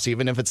playoffs,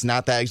 even if it's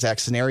not that exact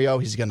scenario.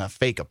 He's going to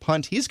fake a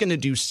punt. He's going to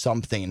do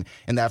something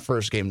in that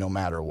first game no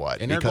matter what.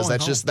 And because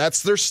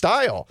that's their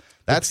style.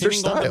 That's their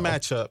style. On the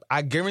matchup,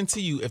 I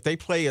guarantee you, if they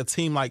play a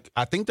team I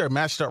think they're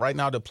matched up right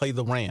now to play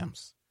the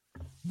Rams.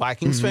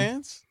 Vikings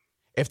fans,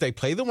 if they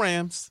play the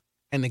Rams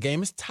and the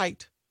game is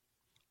tight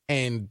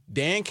and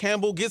Dan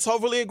Campbell gets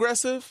overly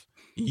aggressive,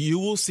 you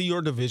will see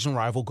your division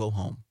rival go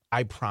home.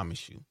 I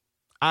promise you.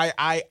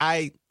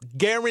 I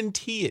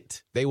guarantee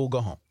it. They will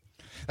go home.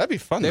 That'd be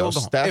fun, though.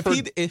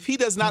 Stafford, if he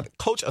does not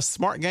coach a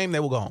smart game, they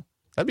will go home.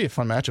 That'd be a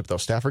fun matchup, though.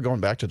 Stafford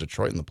going back to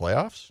Detroit in the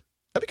playoffs.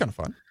 That'd be kind of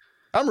fun.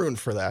 I'm rooting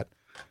for that.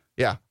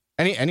 Yeah.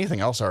 Anything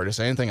else, Artis?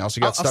 Anything else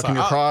you got stuck in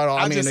your craw?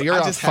 I mean, you're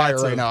on fire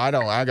right now.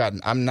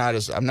 I'm not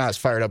as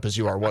fired up as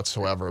you are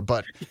whatsoever.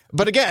 But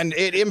again,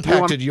 it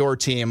impacted your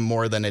team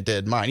more than it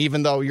did mine.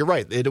 Even though you're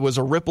right, it was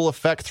a ripple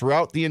effect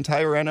throughout the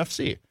entire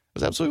NFC. It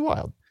was absolutely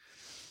wild.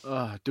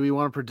 Do we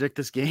want to predict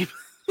this game?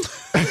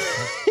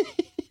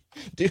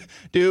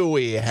 Do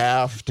we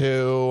have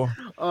to?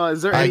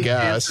 Is there any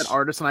chance that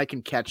Artis and I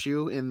can catch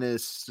you in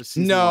this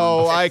season?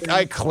 No,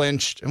 I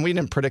clinched, and we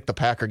didn't predict the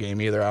Packer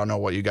game either. I don't know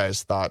what you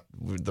guys thought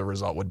the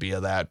result would be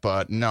of that,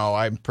 but no,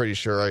 I'm pretty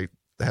sure I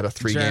had a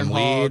 3-game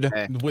lead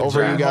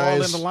over you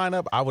guys. In the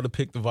lineup, I would have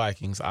picked the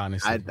Vikings.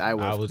 Honestly, I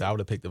would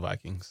have picked the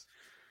Vikings.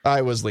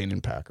 I was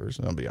leaning Packers,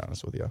 I'll be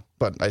honest with you.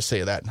 But I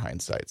say that in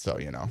hindsight, so,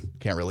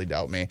 can't really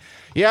doubt me.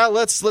 Yeah,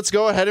 let's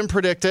go ahead and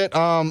predict it.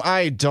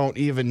 I don't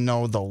even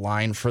know the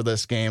line for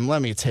this game.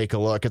 Let me take a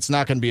look. It's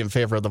not going to be in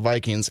favor of the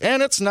Vikings,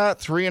 and it's not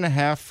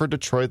 3.5 for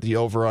Detroit. The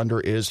over-under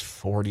is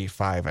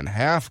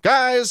 45.5.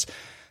 Guys,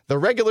 the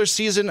regular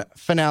season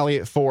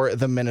finale for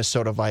the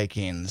Minnesota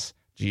Vikings.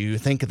 Do you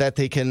think that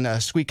they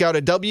can squeak out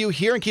a W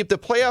here and keep the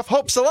playoff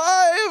hopes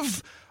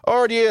alive?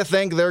 Or do you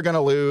think they're going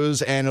to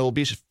lose and it'll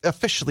be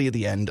officially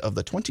the end of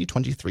the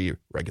 2023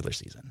 regular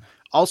season?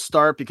 I'll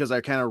start because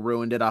I kind of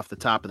ruined it off the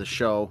top of the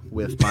show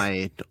with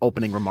my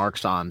opening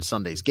remarks on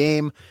Sunday's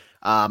game.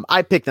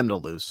 I picked them to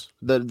lose.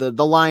 The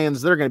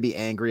Lions, they're going to be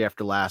angry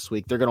after last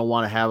week. They're going to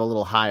want to have a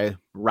little high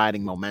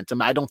riding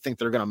momentum. I don't think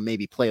they're going to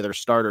maybe play their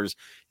starters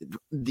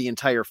the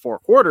entire 4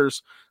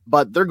 quarters,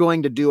 but they're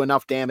going to do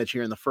enough damage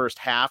here in the first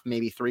half,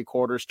 maybe 3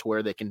 quarters, to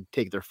where they can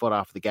take their foot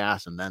off the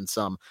gas and then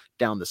some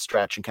down the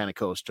stretch and kind of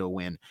coast to a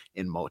win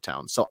in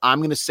Motown. So I'm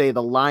going to say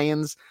the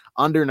Lions,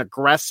 under an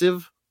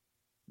aggressive,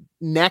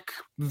 neck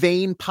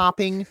vein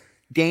popping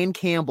Dan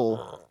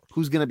Campbell,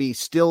 who's going to be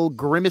still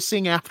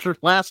grimacing after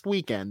last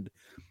weekend,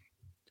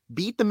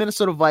 beat the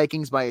Minnesota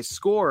Vikings by a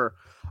score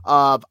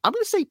of, I'm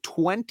going to say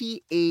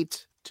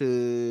 28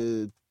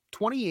 to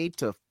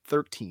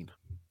 13.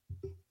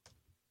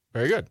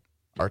 Very good.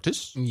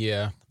 Artis?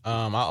 Yeah.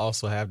 I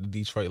also have the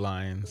Detroit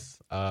Lions.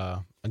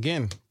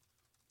 Again,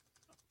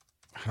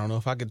 I don't know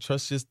if I could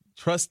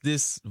trust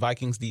this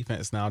Vikings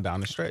defense now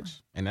down the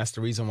stretch. And that's the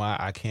reason why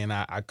I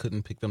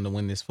couldn't pick them to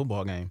win this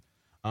football game.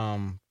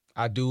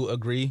 I do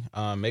agree.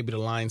 Maybe the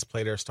Lions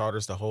play their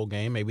starters the whole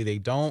game. Maybe they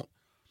don't.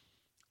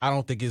 I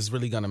don't think it's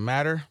really going to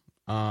matter.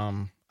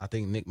 I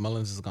think Nick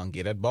Mullins is going to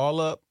get that ball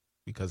up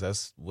because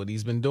that's what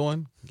he's been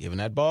doing, giving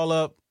that ball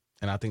up.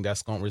 And I think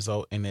that's going to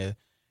result in the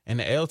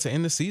L to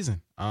end the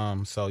season.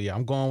 So, yeah,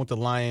 I'm going with the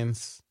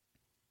Lions.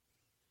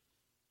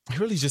 It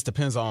really just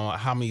depends on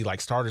how many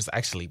starters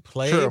actually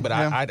play. Sure, but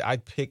yeah.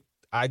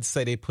 I'd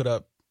say they put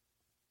up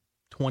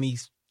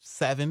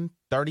 27,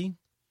 30.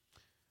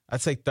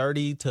 I'd say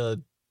 30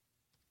 to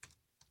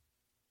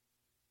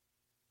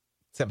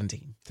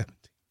 17.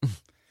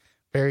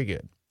 Very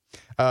good.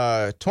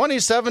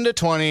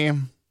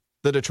 27-20,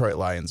 the Detroit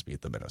Lions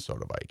beat the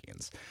Minnesota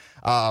Vikings.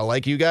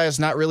 Like you guys,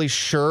 not really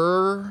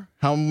sure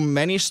how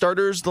many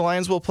starters the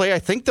Lions will play. I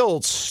think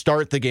they'll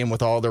start the game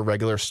with all their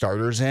regular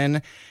starters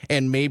in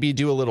and maybe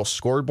do a little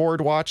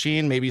scoreboard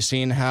watching, maybe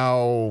seeing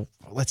how,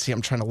 let's see,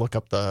 I'm trying to look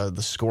up the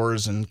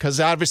scores. And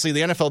because obviously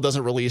the NFL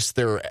doesn't release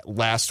their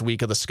last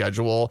week of the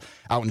schedule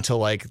out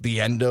until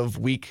the end of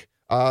week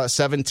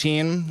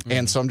 17.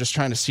 And so I'm just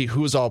trying to see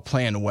who's all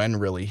playing when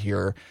really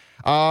here.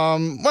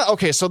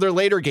 Okay, so they're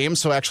later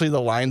games. So actually the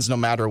Lions, no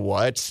matter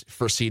what,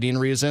 for seeding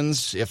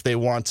reasons, if they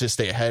want to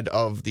stay ahead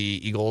of the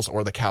Eagles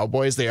or the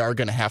Cowboys, they are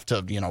going to have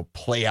to,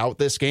 play out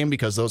this game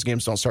because those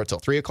games don't start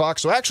till 3:00.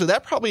 So actually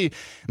that probably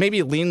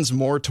maybe leans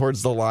more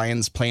towards the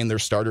Lions playing their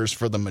starters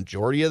for the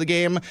majority of the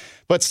game.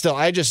 But still,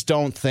 I just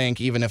don't think,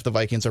 even if the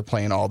Vikings are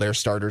playing all their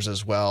starters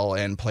as well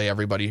and play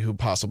everybody who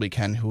possibly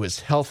can, who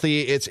is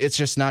healthy, it's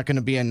just not going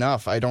to be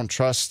enough. I don't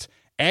trust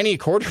any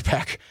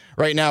quarterback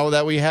right now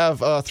that we have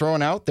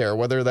thrown out there,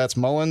 whether that's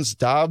Mullins,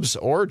 Dobbs,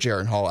 or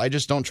Jaren Hall. I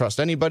just don't trust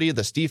anybody.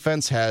 This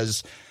defense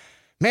has,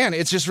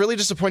 it's just really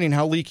disappointing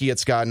how leaky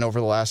it's gotten over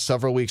the last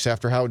several weeks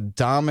after how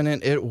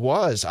dominant it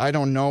was. I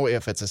don't know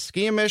if it's a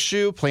scheme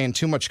issue, playing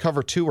too much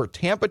cover 2 or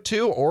Tampa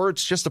 2, or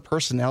it's just a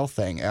personnel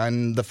thing.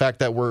 And the fact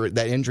that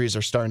that injuries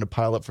are starting to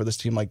pile up for this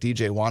team, like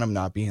DJ Wanham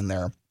not being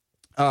there.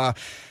 And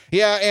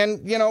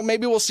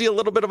maybe we'll see a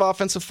little bit of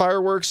offensive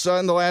fireworks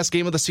in the last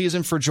game of the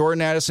season for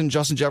Jordan Addison,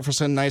 Justin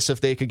Jefferson. Nice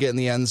if they could get in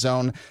the end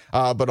zone.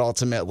 But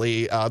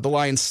ultimately, the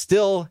Lions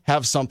still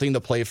have something to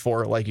play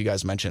for. Like you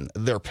guys mentioned,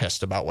 they're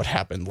pissed about what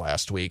happened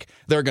last week.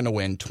 They're going to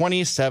win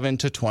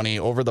 27-20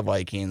 over the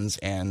Vikings,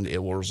 and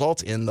it will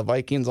result in the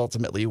Vikings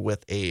ultimately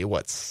with a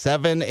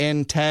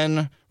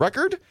 7-10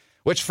 record.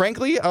 Which,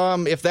 frankly,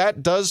 if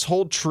that does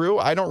hold true,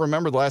 I don't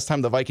remember the last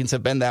time the Vikings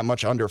have been that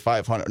much under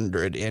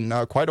 500 in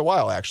quite a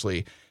while,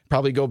 actually.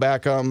 Probably go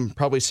back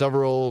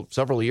several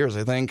years,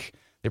 I think.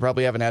 They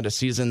probably haven't had a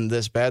season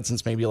this bad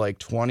since maybe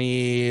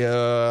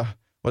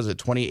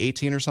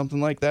 2018 or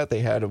something like that? They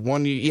had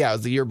one, it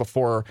was the year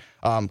before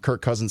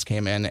Kirk Cousins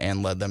came in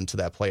and led them to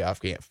that playoff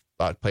game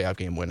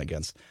win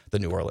against the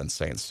New Orleans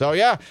Saints. So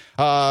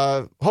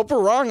hope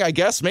we're wrong, I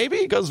guess,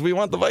 maybe, because we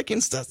want the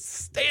Vikings to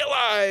stay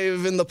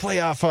alive in the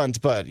playoff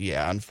hunt. But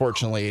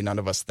unfortunately, none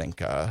of us think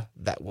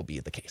that will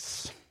be the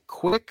case.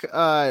 Quick,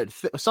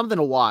 something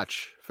to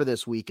watch for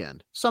this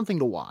weekend. Something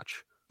to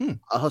watch.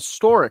 A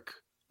historic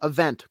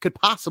event could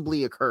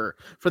possibly occur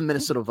for the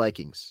Minnesota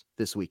Vikings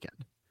this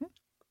weekend.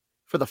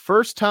 For the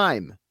first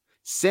time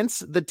Since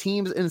the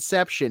team's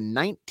inception,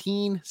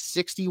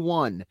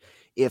 1961,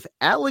 if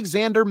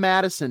Alexander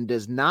Mattison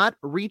does not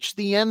reach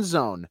the end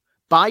zone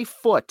by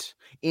foot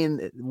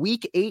in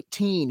week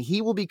 18,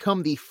 he will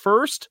become the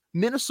first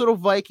Minnesota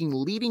Viking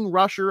leading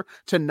rusher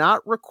to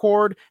not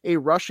record a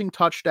rushing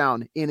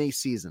touchdown in a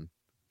season.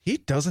 He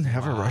doesn't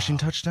have a rushing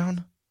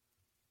touchdown?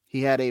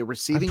 He had a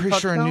receiving touchdown. I'm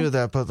pretty sure I knew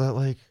that, but that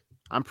like...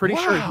 I'm pretty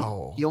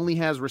sure he only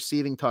has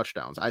receiving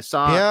touchdowns. I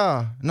saw...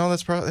 Yeah, no,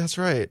 that's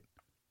right.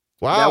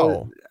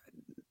 Wow.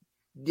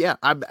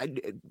 I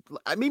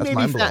mean,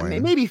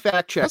 maybe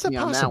fact check me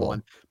on that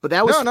one, but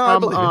that was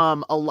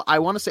from I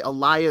want to say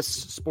Elias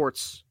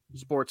Sports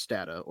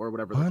Data or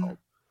whatever they're called.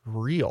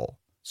 Unreal.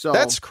 So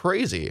that's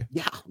crazy.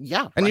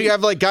 Yeah. And you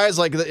have like guys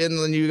like, and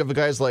then you have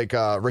guys like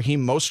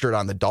Raheem Mostert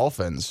on the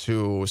Dolphins,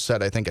 who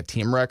set, I think, a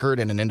team record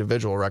and an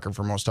individual record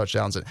for most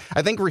touchdowns. And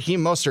I think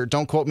Raheem Mostert,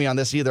 don't quote me on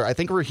this either, I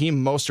think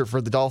Raheem Mostert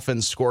for the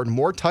Dolphins scored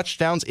more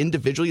touchdowns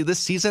individually this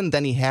season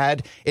than he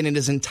had in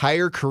his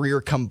entire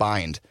career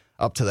combined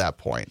up to that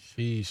point.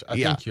 Sheesh, I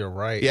think you're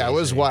right. Yeah, AJ. It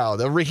was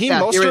wild. Raheem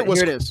Mostert was...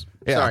 Here it is.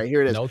 Yeah. Sorry,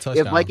 here it is. No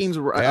touchdowns. If Vikings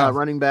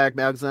running back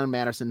Alexander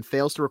Mattison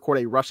fails to record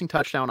a rushing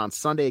touchdown on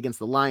Sunday against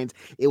the Lions,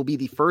 it will be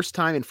the first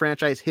time in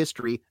franchise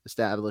history,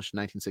 established in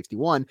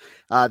 1961,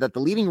 that the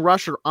leading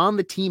rusher on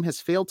the team has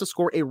failed to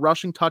score a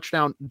rushing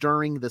touchdown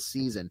during the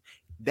season.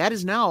 That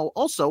is now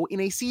also in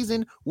a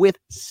season with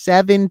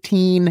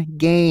 17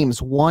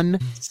 games,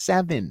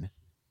 1-7.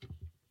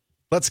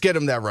 Let's get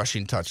him that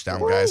rushing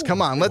touchdown, guys.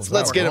 Come on,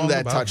 let's get him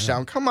that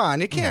touchdown. Come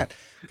on, you can't.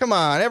 Come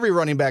on, every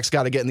running back's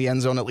got to get in the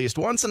end zone at least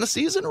once in a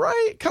season,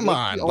 right? Come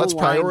on, let's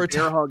prioritize.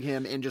 Air hug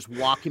him and just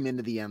walk him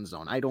into the end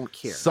zone. I don't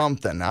care.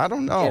 Something, I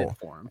don't know. Get it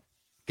for him.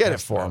 Get it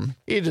for him.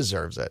 He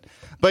deserves it.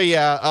 But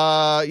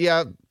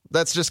yeah,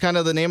 that's just kind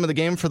of the name of the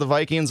game for the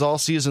Vikings all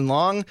season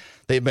long.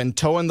 They've been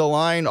towing the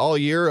line all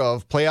year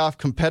of playoff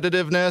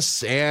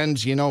competitiveness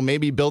and,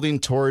 maybe building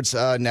towards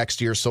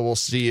next year. So we'll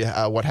see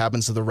what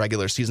happens to the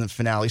regular season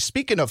finale.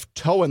 Speaking of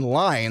towing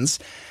lines,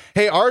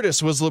 hey,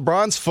 Artis, was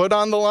LeBron's foot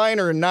on the line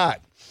or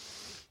not?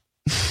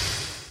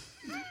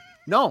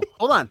 No,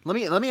 hold on.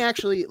 Let me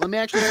actually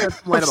shed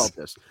some light about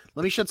this.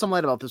 Let me shed some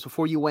light about this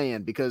before you weigh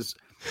in, because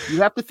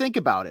you have to think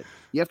about it.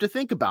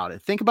 Think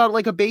about it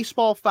like a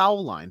baseball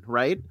foul line,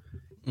 right?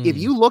 If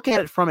you look at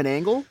it from an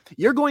angle,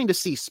 you're going to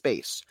see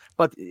space,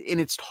 and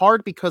it's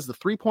hard because the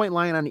 3-point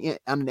line on an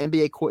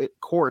NBA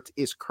court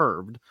is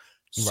curved.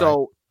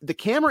 So the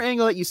camera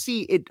angle that you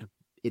see,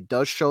 it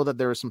does show that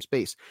there is some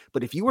space.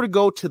 But if you were to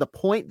go to the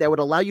point that would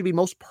allow you to be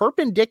most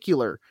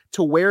perpendicular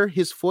to where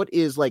his foot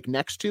is like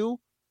next to,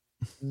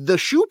 the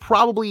shoe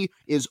probably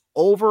is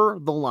over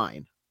the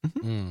line.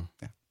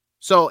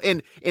 So,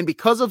 and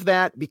because of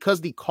that, because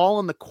the call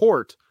on the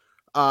court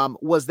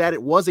was that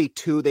it was a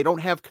 2, they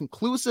don't have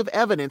conclusive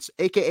evidence,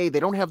 aka they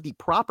don't have the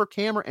proper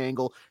camera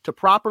angle to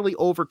properly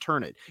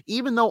overturn it.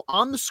 Even though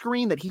on the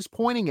screen that he's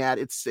pointing at,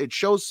 it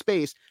shows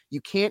space, you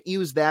can't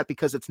use that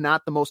because it's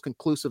not the most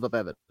conclusive of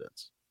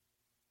evidence.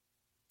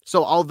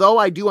 So although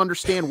I do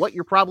understand what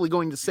you're probably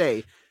going to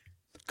say,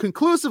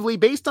 conclusively,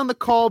 based on the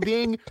call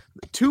being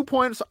 2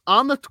 points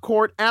on the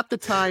court at the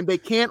time, they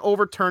can't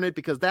overturn it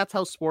because that's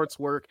how sports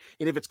work.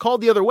 And if it's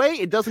called the other way,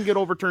 it doesn't get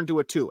overturned to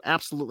a 2.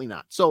 Absolutely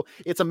not. So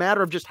it's a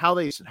matter of just how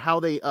they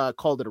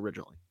called it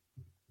originally.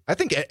 I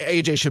think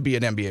AJ should be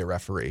an NBA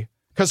referee.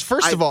 Because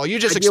first of all, you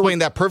just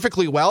explained that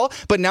perfectly well.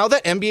 But now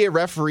that NBA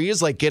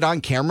referees get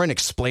on camera and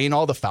explain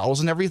all the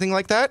fouls and everything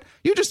like that,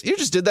 you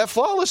just did that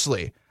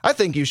flawlessly. I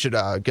think you should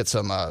get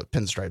some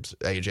pinstripes,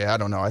 AJ. I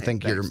don't know. I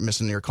think you're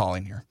missing your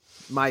calling here.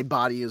 My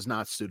body is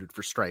not suited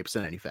for stripes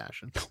in any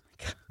fashion.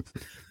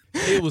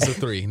 It was a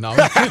 3. No,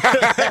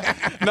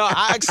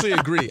 I actually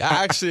agree.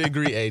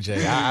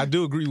 AJ. I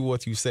do agree with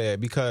what you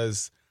said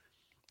because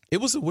it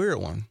was a weird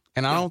one.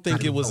 And I don't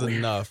think it was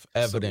enough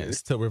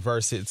evidence to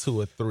reverse it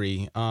to a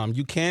 3.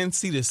 You can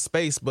see the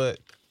space, but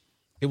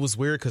it was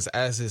weird because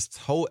as his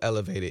toe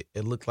elevated,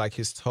 it looked like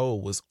his toe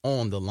was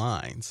on the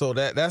line. So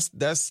that's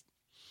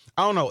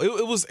I don't know.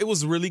 It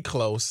was really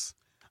close.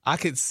 I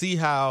could see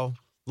how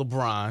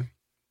LeBron,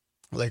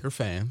 Laker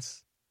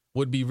fans,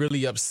 would be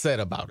really upset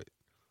about it.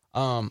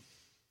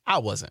 I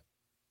wasn't,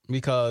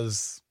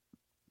 because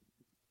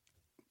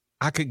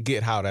I could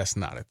get how that's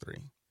not a 3.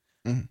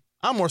 Mm-hmm.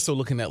 I'm more so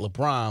looking at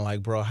LeBron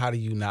like, bro, how do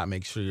you not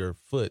make sure your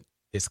foot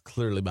is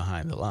clearly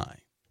behind the line?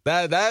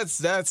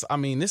 That's I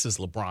mean, this is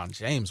LeBron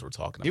James we're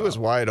talking about. He was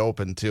wide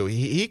open too.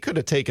 He could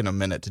have taken a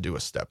minute to do a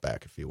step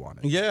back if he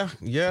wanted. Yeah.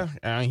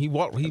 And he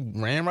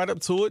ran right up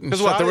to it. Because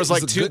there was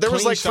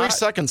like 3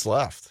 seconds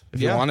left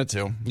if you wanted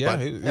to. Yeah,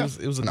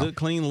 it was a good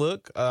clean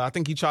look. I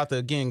think he tried to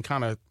again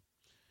kind of.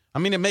 I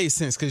mean, it made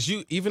sense because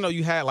even though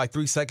you had like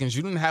 3 seconds,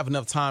 you didn't have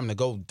enough time to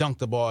go dunk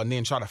the ball and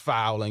then try to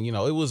foul, and it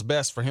was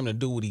best for him to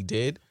do what he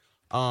did.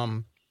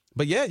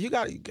 But yeah, you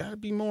got to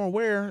be more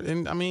aware.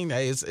 And I mean,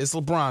 hey, it's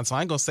LeBron, so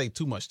I ain't gonna say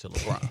too much to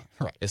LeBron.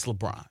 Right. It's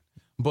LeBron,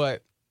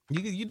 but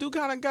you do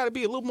kind of got to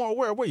be a little more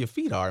aware of where your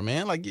feet are,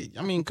 man. Like,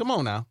 I mean, come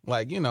on now,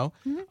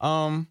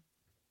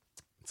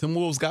 Tim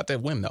Wolves got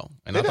that win though,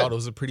 and I thought it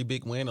was a pretty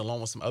big win,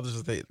 along with some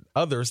others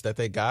that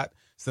they got.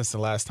 since the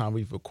last time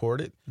we've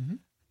recorded. Mm-hmm.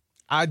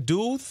 I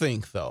do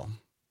think, though,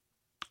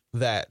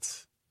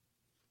 that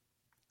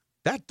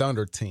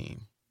Thunder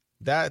team,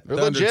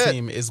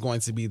 team is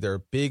going to be their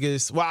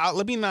biggest. Well,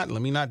 let me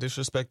not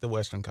disrespect the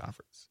Western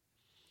Conference.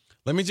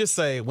 Let me just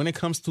say, when it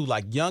comes to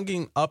like young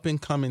and up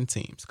and coming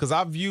teams, because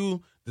I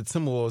view the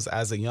Timberwolves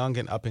as a young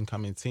and up and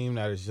coming team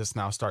that is just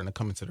now starting to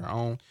come into their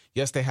own.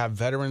 Yes, they have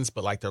veterans,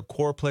 but like their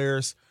core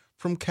players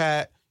from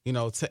Cat,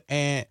 to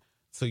Ant,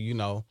 to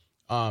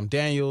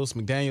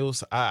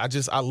McDaniels.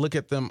 I look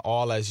at them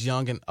all as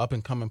young and up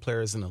and coming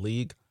players in the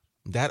league.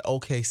 That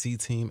OKC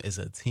team is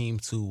a team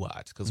to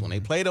watch because when they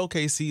played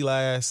OKC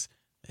last,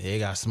 they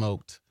got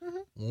smoked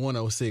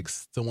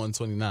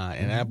 106-129.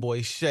 And that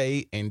boy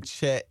Shea and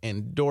Chet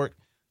and Dort,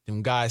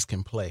 them guys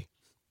can play.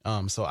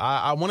 So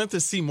I wanted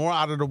to see more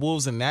out of the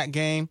Wolves in that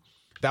game.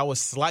 That was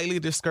slightly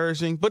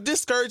discouraging, but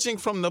discouraging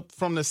from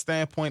the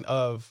standpoint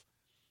of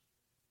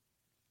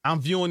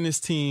I'm viewing this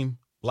team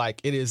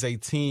like it is a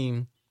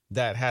team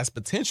that has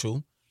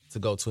potential to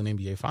go to an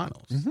NBA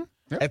Finals. Mm-hmm.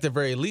 Yep. At the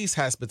very least,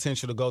 has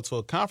potential to go to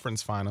a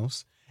conference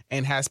finals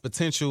and has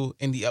potential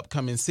in the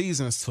upcoming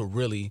seasons to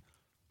really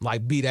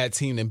like be that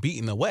team and beat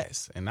in the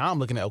West. And now I'm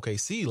looking at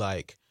OKC,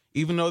 like,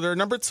 even though they're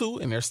number 2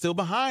 and they're still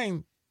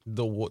behind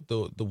the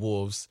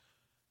Wolves,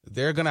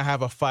 they're going to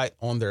have a fight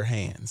on their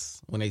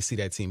hands when they see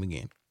that team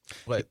again.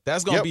 But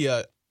that's going to be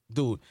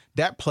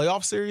that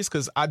playoff series,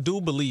 because I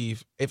do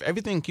believe if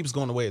everything keeps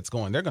going the way it's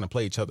going, they're going to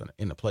play each other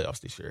in the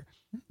playoffs this year.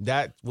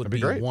 That would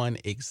be one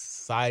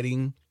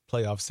exciting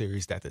playoff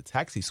series that the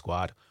Taxi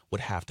Squad would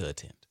have to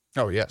attend.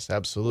 Oh, yes,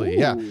 absolutely. Ooh.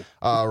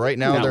 Yeah. Right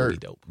now they're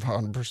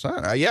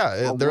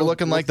 100%. They're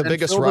looking like the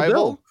biggest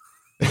rival.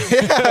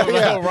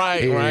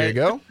 Right. Here you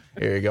go.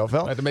 Here you go,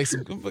 Phil. I had to make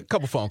a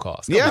couple phone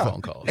calls.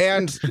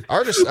 And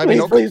artists, I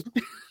mean, please.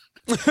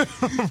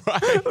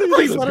 Right.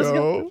 Please let us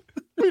go.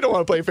 We don't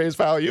want to play face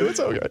value. It's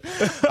okay.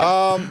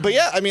 But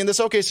yeah, I mean, this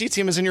OKC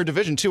team is in your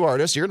division 2,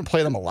 artists. You're going to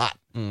play them a lot.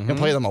 You're going to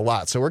play them a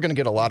lot. So we're going to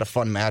get a lot of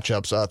fun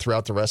matchups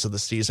throughout the rest of the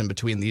season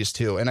between these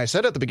two. And I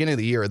said at the beginning of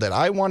the year that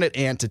I wanted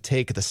Ant to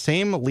take the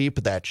same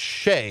leap that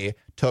Shea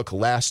took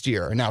last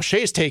year. Now,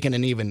 Shea's taken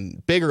an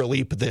even bigger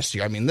leap this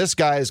year. I mean, this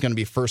guy is going to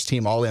be first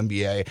team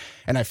All-NBA.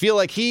 And I feel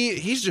like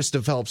he's just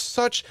developed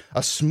such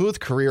a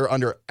smooth career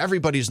under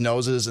everybody's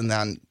noses. And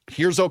then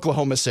here's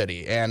Oklahoma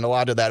City. And a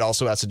lot of that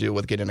also has to do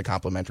with getting a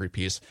complimentary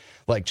piece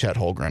like Chet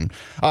Holmgren.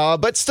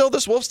 But still,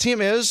 this Wolves team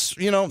is,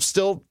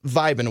 still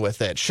vibing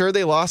with it. Sure,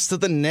 they lost to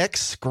the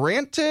Knicks.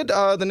 Granted,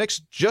 the Knicks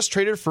just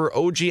traded for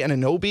OG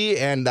Anunoby,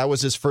 and that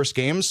was his first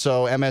game.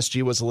 So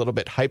MSG was a little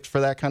bit hyped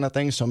for that kind of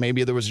thing. So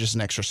maybe there was just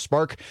an extra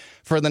spark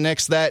for the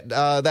Knicks that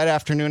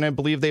afternoon, I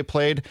believe they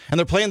played. And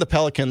they're playing the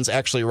Pelicans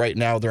actually right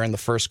now. They're in the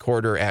first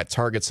quarter at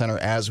Target Center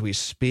as we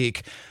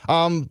speak.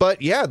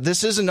 But yeah,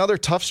 this is another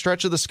tough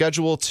stretch of the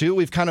schedule too.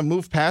 We've kind of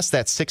moved past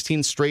that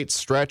 16 straight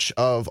stretch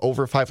of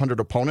over 500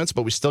 opponents,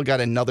 but we still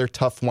got another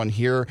tough one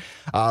here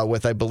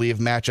with, I believe,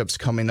 matchups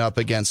coming up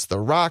against the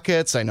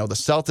Rockets. I know the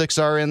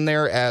Celtics are in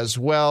there as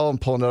well. I'm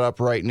pulling it up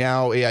right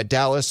now. Yeah,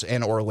 Dallas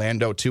and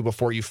Orlando too,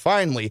 before you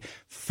finally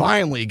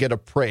get a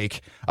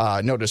break.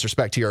 No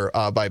disrespect here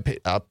by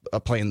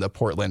playing the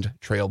Portland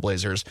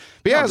Trailblazers.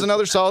 But yeah, it was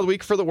another solid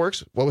week for the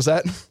works. What was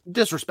that?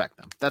 Disrespect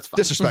them. That's fine.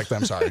 Disrespect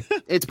them. Sorry.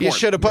 It's you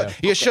should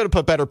have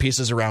put better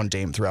pieces around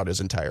Dame throughout his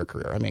entire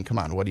career. I mean, come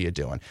on, what are you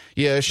doing?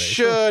 You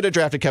should have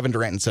drafted Kevin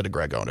Durant instead of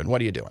Greg Oden.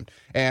 What are you doing?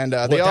 And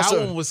they also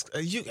that one was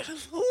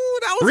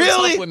that was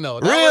really, a tough one, though.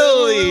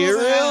 Really.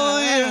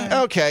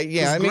 Okay,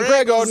 yeah. I mean,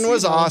 Greg Oden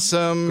was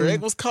awesome.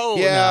 Greg was cold.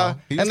 Yeah,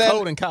 he was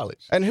cold in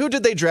college. And who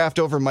did they draft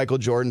over Michael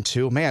Jordan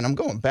too? Man, I'm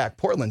going back.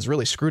 Portland's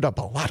really screwed up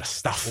a lot of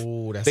stuff.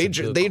 Ooh, that's they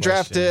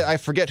drafted. I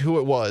forget who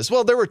it was.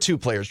 Well, there were 2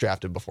 players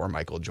drafted before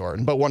Michael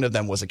Jordan, but one of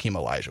them was Akeem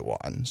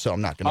Olajuwon. So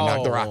I'm not going to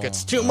knock the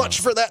Rockets too much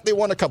for that. They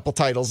won a couple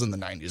titles in the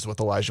 90s with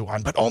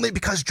Olajuwon, but only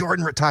because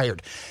Jordan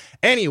retired.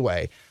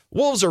 Anyway.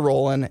 Wolves are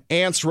rolling,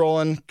 Ants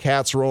rolling,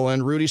 Cats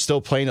rolling, Rudy's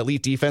still playing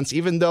elite defense,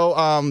 even though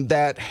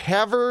that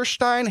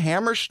Harkenstein,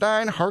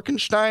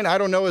 I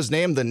don't know his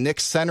name, the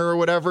Knicks center or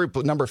whatever,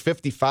 but number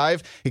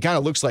 55, he kind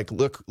of looks like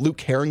Luke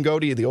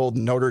Herringody, the old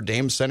Notre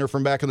Dame center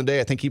from back in the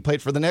day. I think he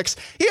played for the Knicks.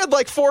 He had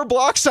like 4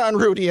 blocks on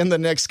Rudy in the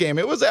Knicks game.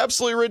 It was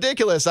absolutely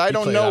ridiculous. I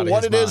don't know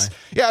what it is.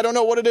 Yeah, I don't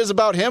know what it is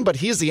about him, but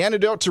he's the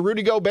antidote to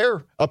Rudy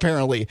Gobert,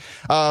 apparently.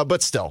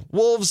 But still,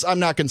 Wolves, I'm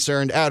not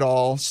concerned at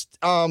all.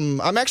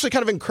 I'm actually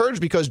kind of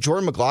encouraged because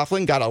Jordan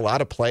McLaughlin got a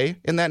lot of play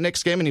in that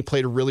Knicks game, and he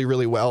played really,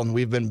 really well. And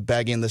we've been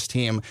begging this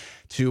team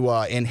to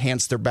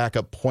enhance their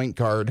backup point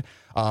guard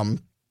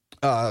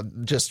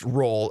just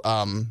role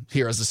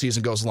here as the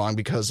season goes along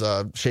because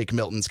Shake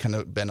Milton's kind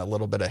of been a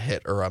little bit of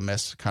hit or a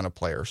miss kind of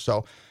player.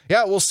 So,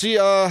 yeah, we'll see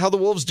how the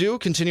Wolves do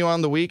continue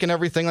on the week and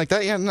everything like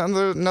that. Yeah,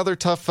 another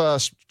tough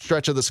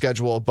stretch of the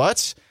schedule,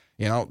 but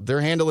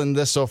they're handling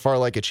this so far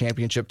like a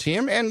championship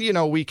team. And,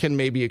 we can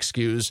maybe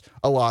excuse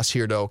a loss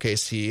here to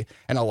OKC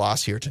and a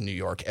loss here to New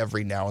York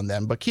every now and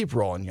then, but keep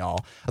rolling,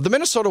 y'all. The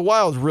Minnesota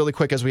Wild, really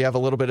quick, as we have a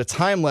little bit of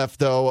time left,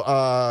 though,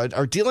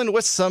 are dealing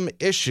with some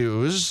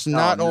issues.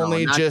 Not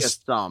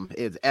just some,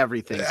 it's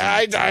everything.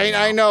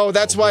 I know.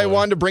 That's why I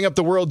wanted to bring up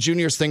the World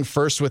Juniors thing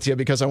first with you,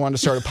 because I wanted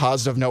to start a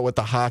positive note with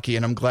the hockey,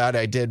 and I'm glad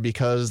I did,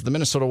 because the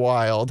Minnesota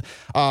Wild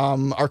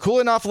are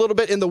cooling off a little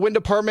bit in the win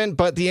department,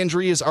 but the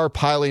injuries are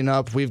piling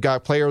up. We've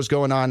got players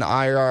going on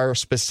IR,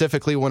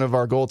 specifically one of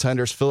our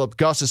goaltenders, Philip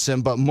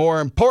Gustafsson, but more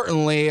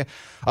importantly,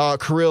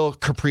 Kirill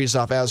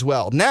Kaprizov as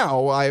well.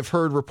 Now, I've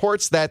heard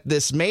reports that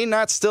this may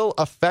not still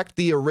affect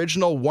the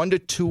original 1 to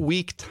 2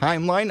 week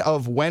timeline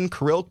of when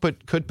Kirill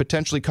could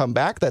potentially come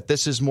back, that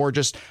this is more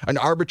just an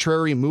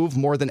arbitrary move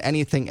more than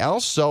anything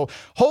else. So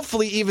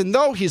hopefully, even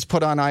though he's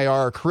put on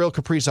IR, Kirill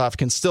Kaprizov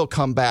can still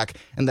come back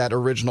in that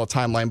original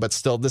timeline. But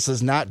still, this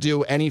does not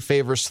do any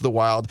favors to the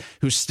Wild,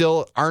 who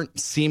still aren't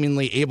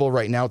seemingly able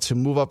right now to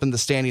move up in the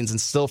standings and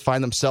still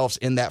find themselves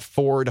in that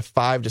 4 to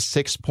 5 to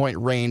 6 point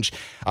range,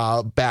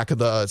 back of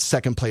the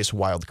second place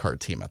wild card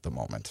team at the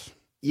moment.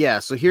 Yeah,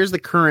 so here's the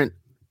current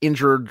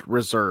injured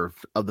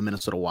reserve of the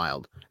Minnesota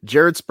Wild.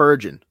 Jared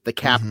Spurgeon, the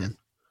captain.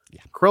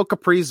 Kirill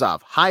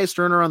Kaprizov, highest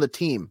earner on the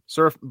team,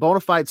 bona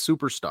fide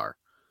superstar.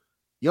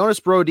 Jonas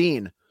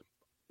Brodin,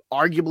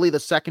 arguably the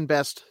second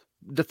best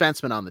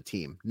defenseman on the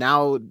team.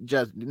 Now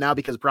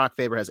because Brock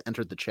Faber has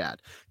entered the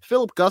chat.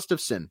 Philip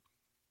Gustafsson,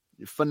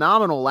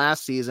 phenomenal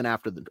last season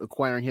after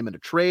acquiring him in a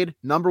trade.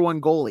 Number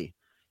one goalie.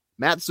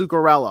 Matt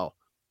Zuccarello.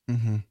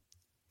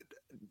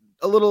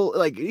 A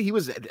little he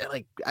was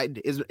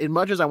as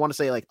much as I want to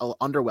say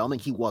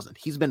underwhelming, he wasn't.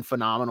 He's been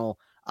phenomenal.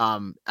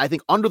 I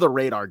think under the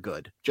radar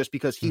good, just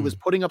because he was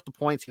putting up the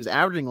points. He was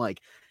averaging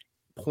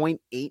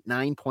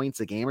 0.89 points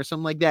a game or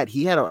something like that.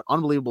 He had an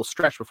unbelievable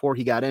stretch before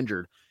he got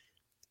injured.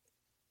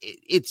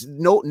 It's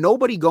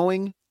nobody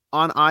going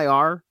on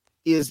IR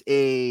is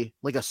a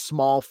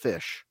small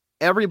fish.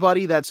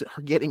 Everybody that's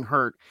getting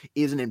hurt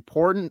is an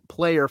important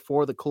player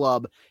for the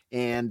club.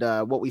 And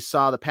what we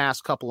saw the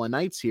past couple of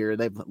nights here,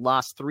 they've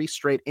lost 3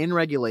 straight in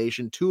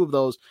regulation, 2 of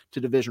those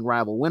to division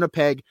rival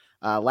Winnipeg.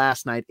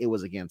 Last night it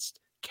was against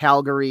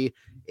Calgary,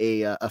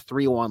 a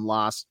 3-1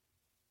 loss.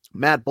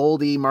 Matt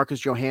Boldy,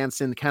 Marcus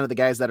Johansson, kind of the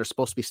guys that are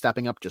supposed to be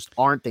stepping up, just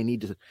aren't. They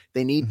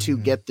need to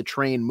get the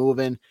train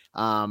moving.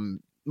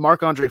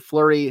 Marc-Andre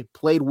Fleury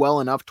played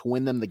well enough to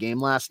win them the game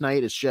last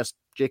night. It's just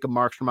Jacob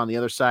Markstrom on the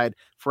other side,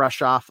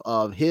 fresh off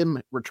of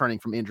him returning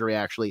from injury.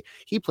 Actually,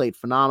 he played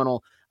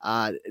phenomenal.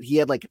 He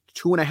had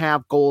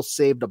 2.5 goals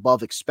saved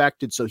above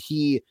expected. So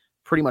he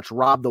pretty much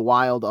robbed the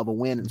Wild of a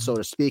win, so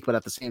to speak. But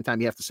at the same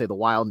time, you have to say the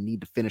Wild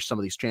need to finish some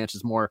of these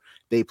chances more.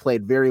 They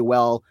played very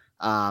well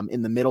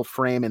in the middle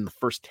frame in the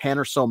first 10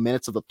 or so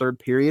minutes of the third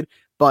period.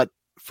 But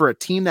for a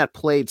team that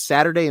played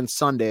Saturday and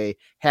Sunday,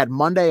 had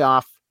Monday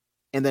off,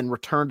 and then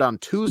returned on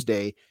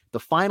Tuesday, the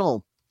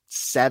final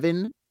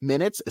 7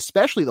 minutes,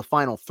 especially the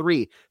final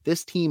 3,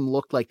 this team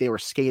looked like they were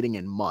skating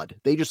in mud.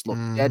 They just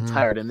looked dead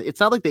tired. And it's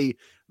not like they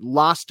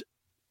lost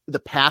the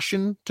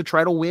passion to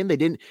try to win.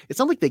 It's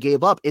not like they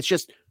gave up. It's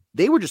just,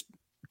 they were just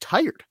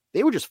tired.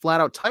 They were just flat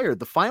out tired.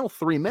 The final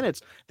 3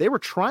 minutes, they were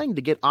trying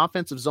to get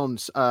offensive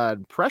zones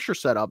pressure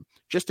set up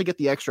just to get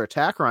the extra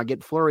attacker on,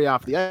 get Fleury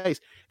off the ice.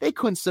 They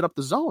couldn't set up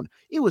the zone.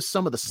 It was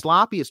some of the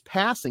sloppiest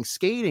passing,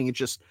 skating.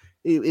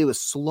 It was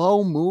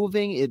slow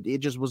moving. It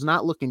just was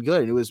not looking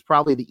good. It was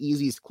probably the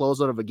easiest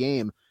closeout of a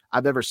game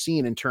I've ever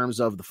seen in terms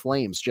of the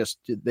Flames.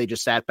 They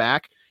just sat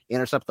back,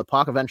 intercepted the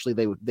puck. Eventually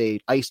they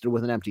iced it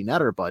with an empty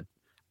netter, but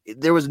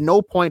there was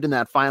no point in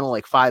that final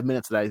 5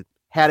 minutes that I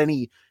had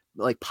any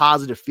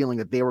positive feeling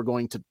that they were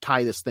going to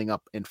tie this thing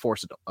up and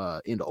force it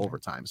into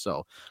overtime.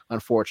 So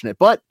unfortunate,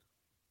 but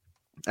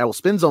I will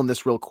spin zone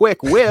this real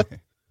quick with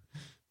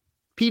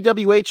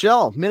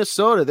PWHL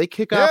Minnesota. They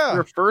kick off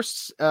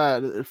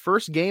their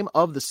first game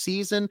of the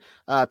season.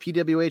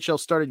 PWHL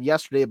started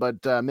yesterday,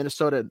 but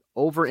Minnesota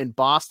over in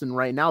Boston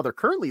right now. They're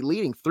currently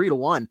leading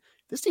 3-1.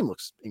 This team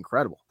looks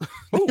incredible.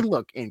 They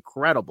look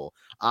incredible.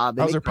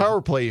 How's their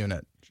power play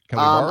unit?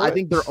 I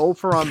think they're 0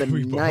 for on the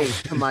night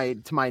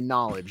to my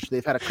knowledge.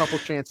 They've had a couple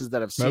chances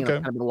that I've seen. Okay.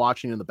 I've kind of been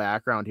watching in the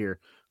background here,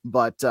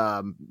 but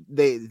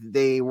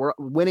they were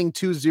winning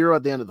 2-0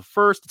 at the end of the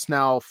first. It's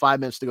now 5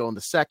 minutes to go in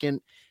the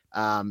second.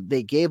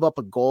 They gave up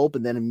a goal,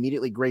 but then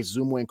immediately Grace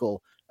Zoomwinkle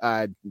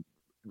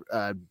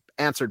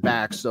answered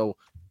back. So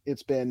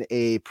it's been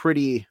a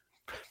pretty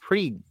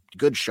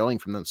good showing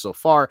from them so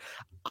far.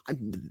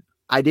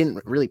 I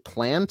didn't really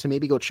plan to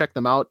maybe go check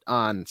them out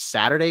on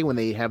Saturday when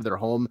they have their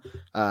home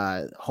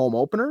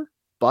opener,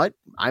 but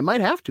I might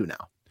have to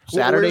now.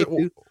 Saturday,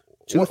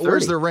 2:30.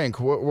 Where's their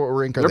rink? What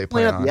rink are they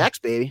playing at? The X,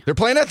 baby. They're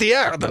playing at the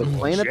X. They're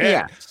playing at the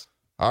X.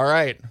 All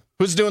right.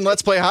 Who's doing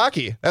Let's Play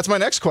Hockey? That's my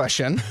next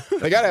question.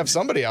 They got to have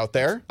somebody out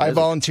there. I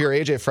volunteer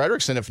AJ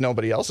Fredrickson if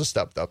nobody else has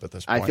stepped up at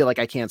this point. I feel like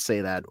I can't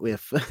say that.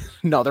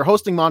 No, they're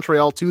hosting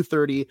Montreal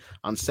 2:30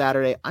 on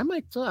Saturday. I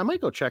might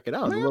go check it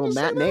out. A little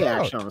matinee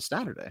action on a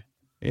Saturday.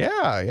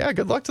 Yeah.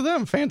 Good luck to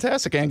them.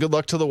 Fantastic. And good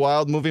luck to the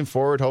Wild moving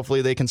forward.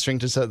 Hopefully they can string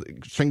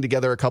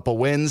together a couple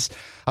wins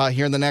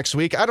here in the next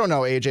week. I don't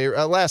know,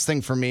 AJ. Last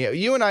thing for me.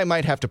 You and I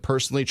might have to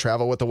personally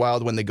travel with the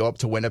Wild when they go up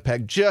to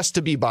Winnipeg just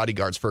to be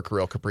bodyguards for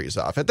Kirill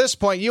Kaprizov. At this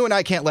point, you and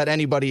I can't let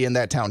anybody in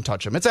that town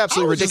touch him. It's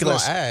absolutely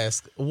ridiculous. I was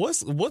just gonna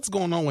ask, what's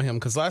going on with him?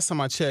 Because last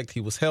time I checked,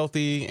 he was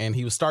healthy and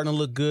he was starting to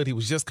look good. He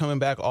was just coming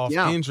back off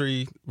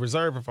injury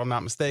reserve, if I'm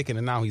not mistaken,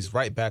 and now he's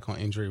right back on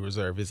injury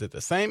reserve. Is it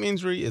the same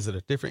injury? Is it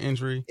a different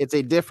injury? It's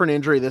a different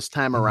injury this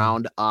time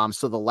around.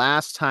 So the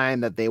last time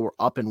that they were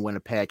up in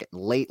Winnipeg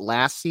late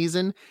last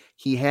season,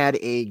 he had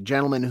a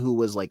gentleman who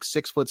was like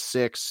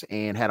 6'6"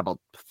 and had about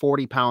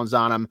 40 pounds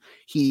on him.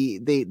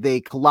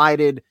 They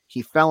collided.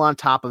 He fell on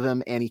top of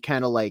him, and he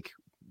kind of like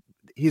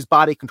his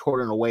body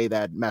contorted in a way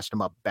that messed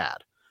him up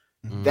bad.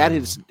 That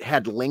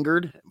had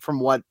lingered from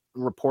what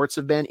reports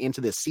have been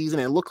into this season.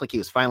 And it looked like he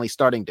was finally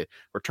starting to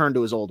return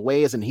to his old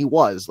ways, and he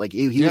was like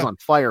he was on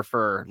fire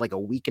for like a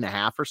week and a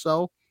half or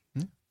so.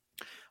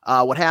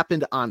 What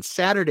happened on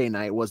Saturday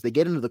night was they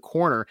get into the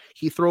corner.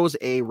 He throws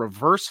a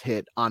reverse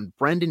hit on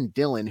Brendan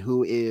Dillon,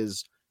 who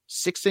is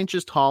 6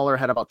 inches taller,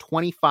 had about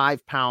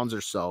 25 pounds or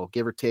so,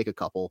 give or take a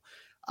couple.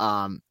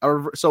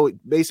 So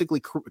basically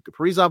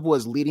Kaprizov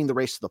was leading the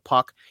race to the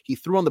puck. He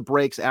threw on the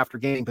brakes after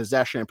gaining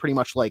possession and pretty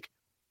much like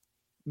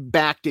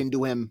backed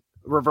into him,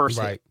 reverse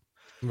hit.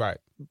 Right.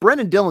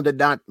 Brendan Dillon did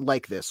not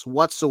like this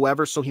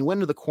whatsoever. So he went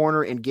into the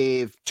corner and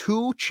gave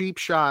 2 cheap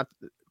shot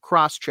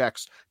cross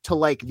checks to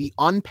like the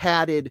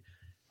unpadded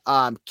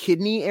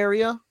kidney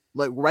area,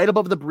 like right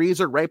above the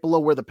breezer, right below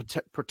where the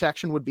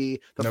protection would be.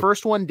 The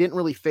first one didn't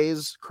really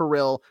phase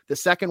Kirill. The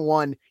second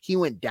one, he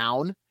went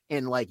down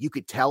and like you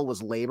could tell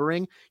was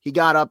laboring. He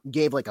got up,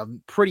 gave like a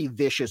pretty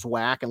vicious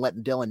whack and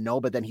let Dillon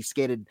know, but then he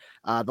skated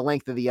the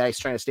length of the ice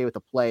trying to stay with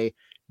the play.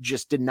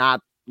 Just did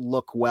not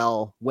look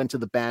well, went to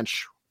the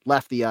bench,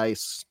 left the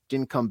ice,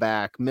 didn't come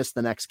back, missed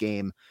the next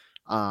game.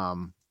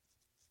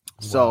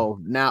 So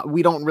now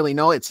we don't really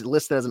know. It's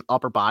listed as an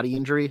upper body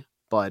injury,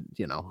 but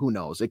who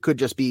knows? It could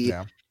just be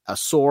a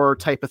sore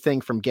type of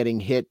thing from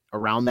getting hit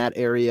around that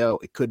area.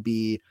 It could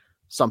be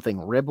something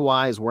rib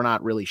wise. We're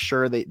not really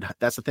sure.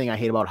 That's the thing I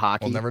hate about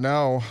hockey. We'll never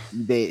know.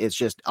 It's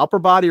just upper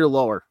body or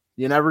lower.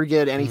 You never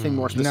get anything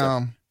more specific.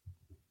 No.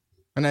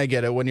 And I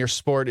get it. When your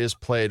sport is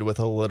played with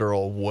a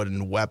literal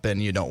wooden weapon,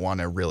 you don't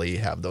want to really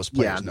have those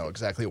players know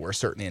exactly where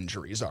certain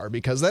injuries are,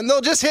 because then they'll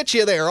just hit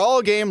you there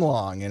all game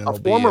long. And a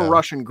former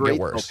Russian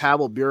great,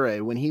 Pavel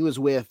Bure, when he was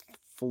with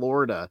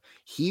Florida,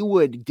 he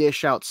would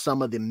dish out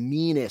some of the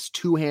meanest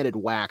two-handed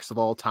whacks of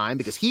all time,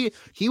 because he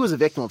was a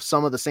victim of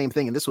some of the same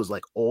thing, and this was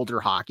like older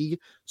hockey.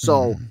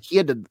 So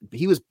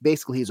he was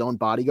basically his own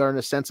bodyguard in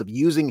a sense of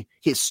using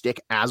his stick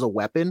as a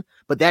weapon,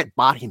 but that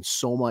bought him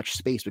so much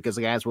space because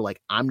the guys were like,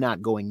 I'm not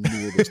going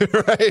near this.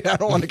 Right. I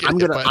don't want to get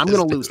I'm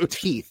gonna lose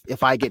teeth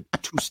if I get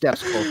 2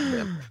 steps close to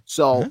him.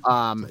 So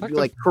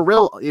like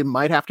Kirill, it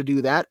might have to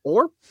do that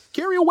or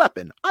carry a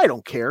weapon. I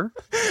don't care.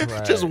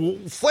 Right. Just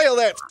flail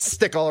that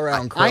stick all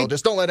around, Kirill.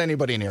 Just don't let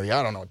anybody near you.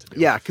 I don't know what to do.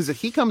 Yeah, because if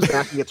he comes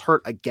back and gets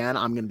hurt again,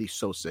 I'm going to be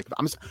so sick.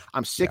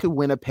 I'm sick of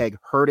Winnipeg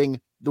hurting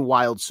the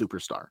Wild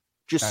superstar.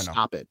 Just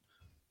stop it.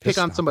 Pick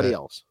on somebody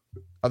else.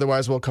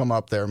 Otherwise, we'll come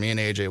up there. Me and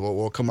AJ,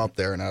 we'll come up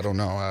there, and I don't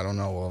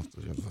know.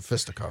 We'll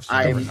fisticuffs.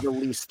 I am the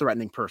least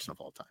threatening person of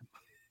all time.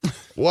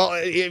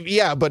 Well,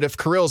 yeah, but if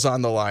Kirill's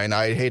on the line,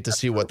 I hate to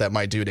see what that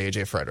might do to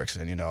AJ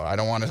Fredrickson. I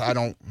don't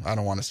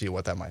want to see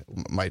what that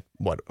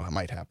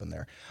might happen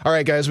there. All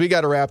right, guys, we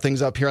got to wrap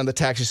things up here on the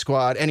Taxi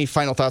Squad. Any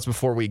final thoughts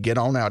before we get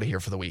on out of here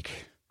for the week?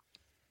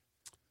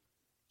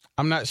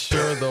 I'm not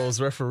sure those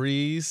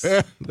referees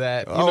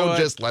that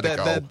just let it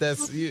go.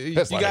 That's you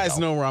guys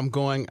know where I'm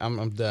going.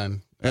 I'm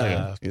done.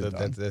 Done.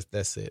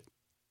 That's it.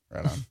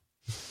 Right on.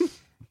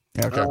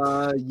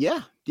 Okay.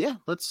 Yeah.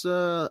 Let's.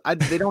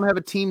 They don't have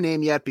a team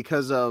name yet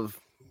because of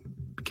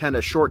kind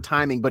of short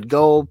timing. But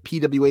go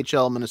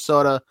PWHL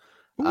Minnesota.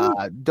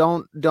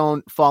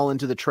 Don't fall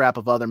into the trap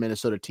of other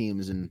Minnesota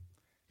teams and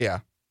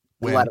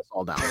let us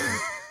all down.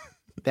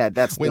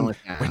 That's the only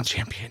thing. Win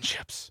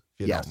championships.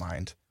 If you don't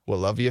mind. We'll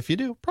love you if you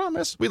do.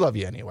 Promise. We love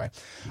you anyway.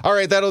 All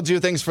right, that'll do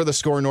things for the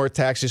Score North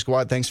Taxi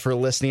Squad. Thanks for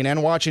listening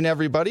and watching,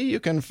 everybody.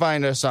 You can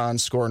find us on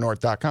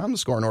scorenorth.com, the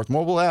Score North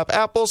mobile app,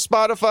 Apple,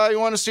 Spotify. You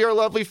want to see our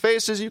lovely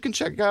faces? You can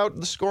check out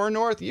the Score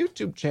North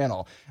YouTube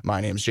channel.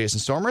 My name's Jason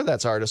Stormer.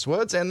 That's Artis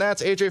Woods, and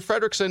that's AJ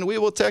Fredrickson. We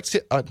will talk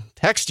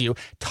to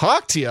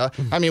you.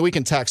 I mean, we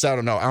can text. I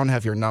don't know. I don't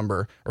have your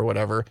number or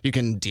whatever. You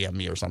can DM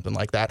me or something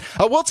like that.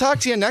 We'll talk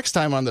to you next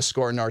time on the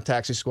Score North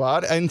Taxi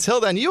Squad. Until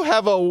then, you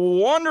have a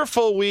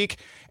wonderful week.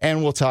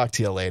 And we'll talk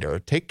to you later.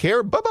 Take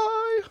care. Bye-bye.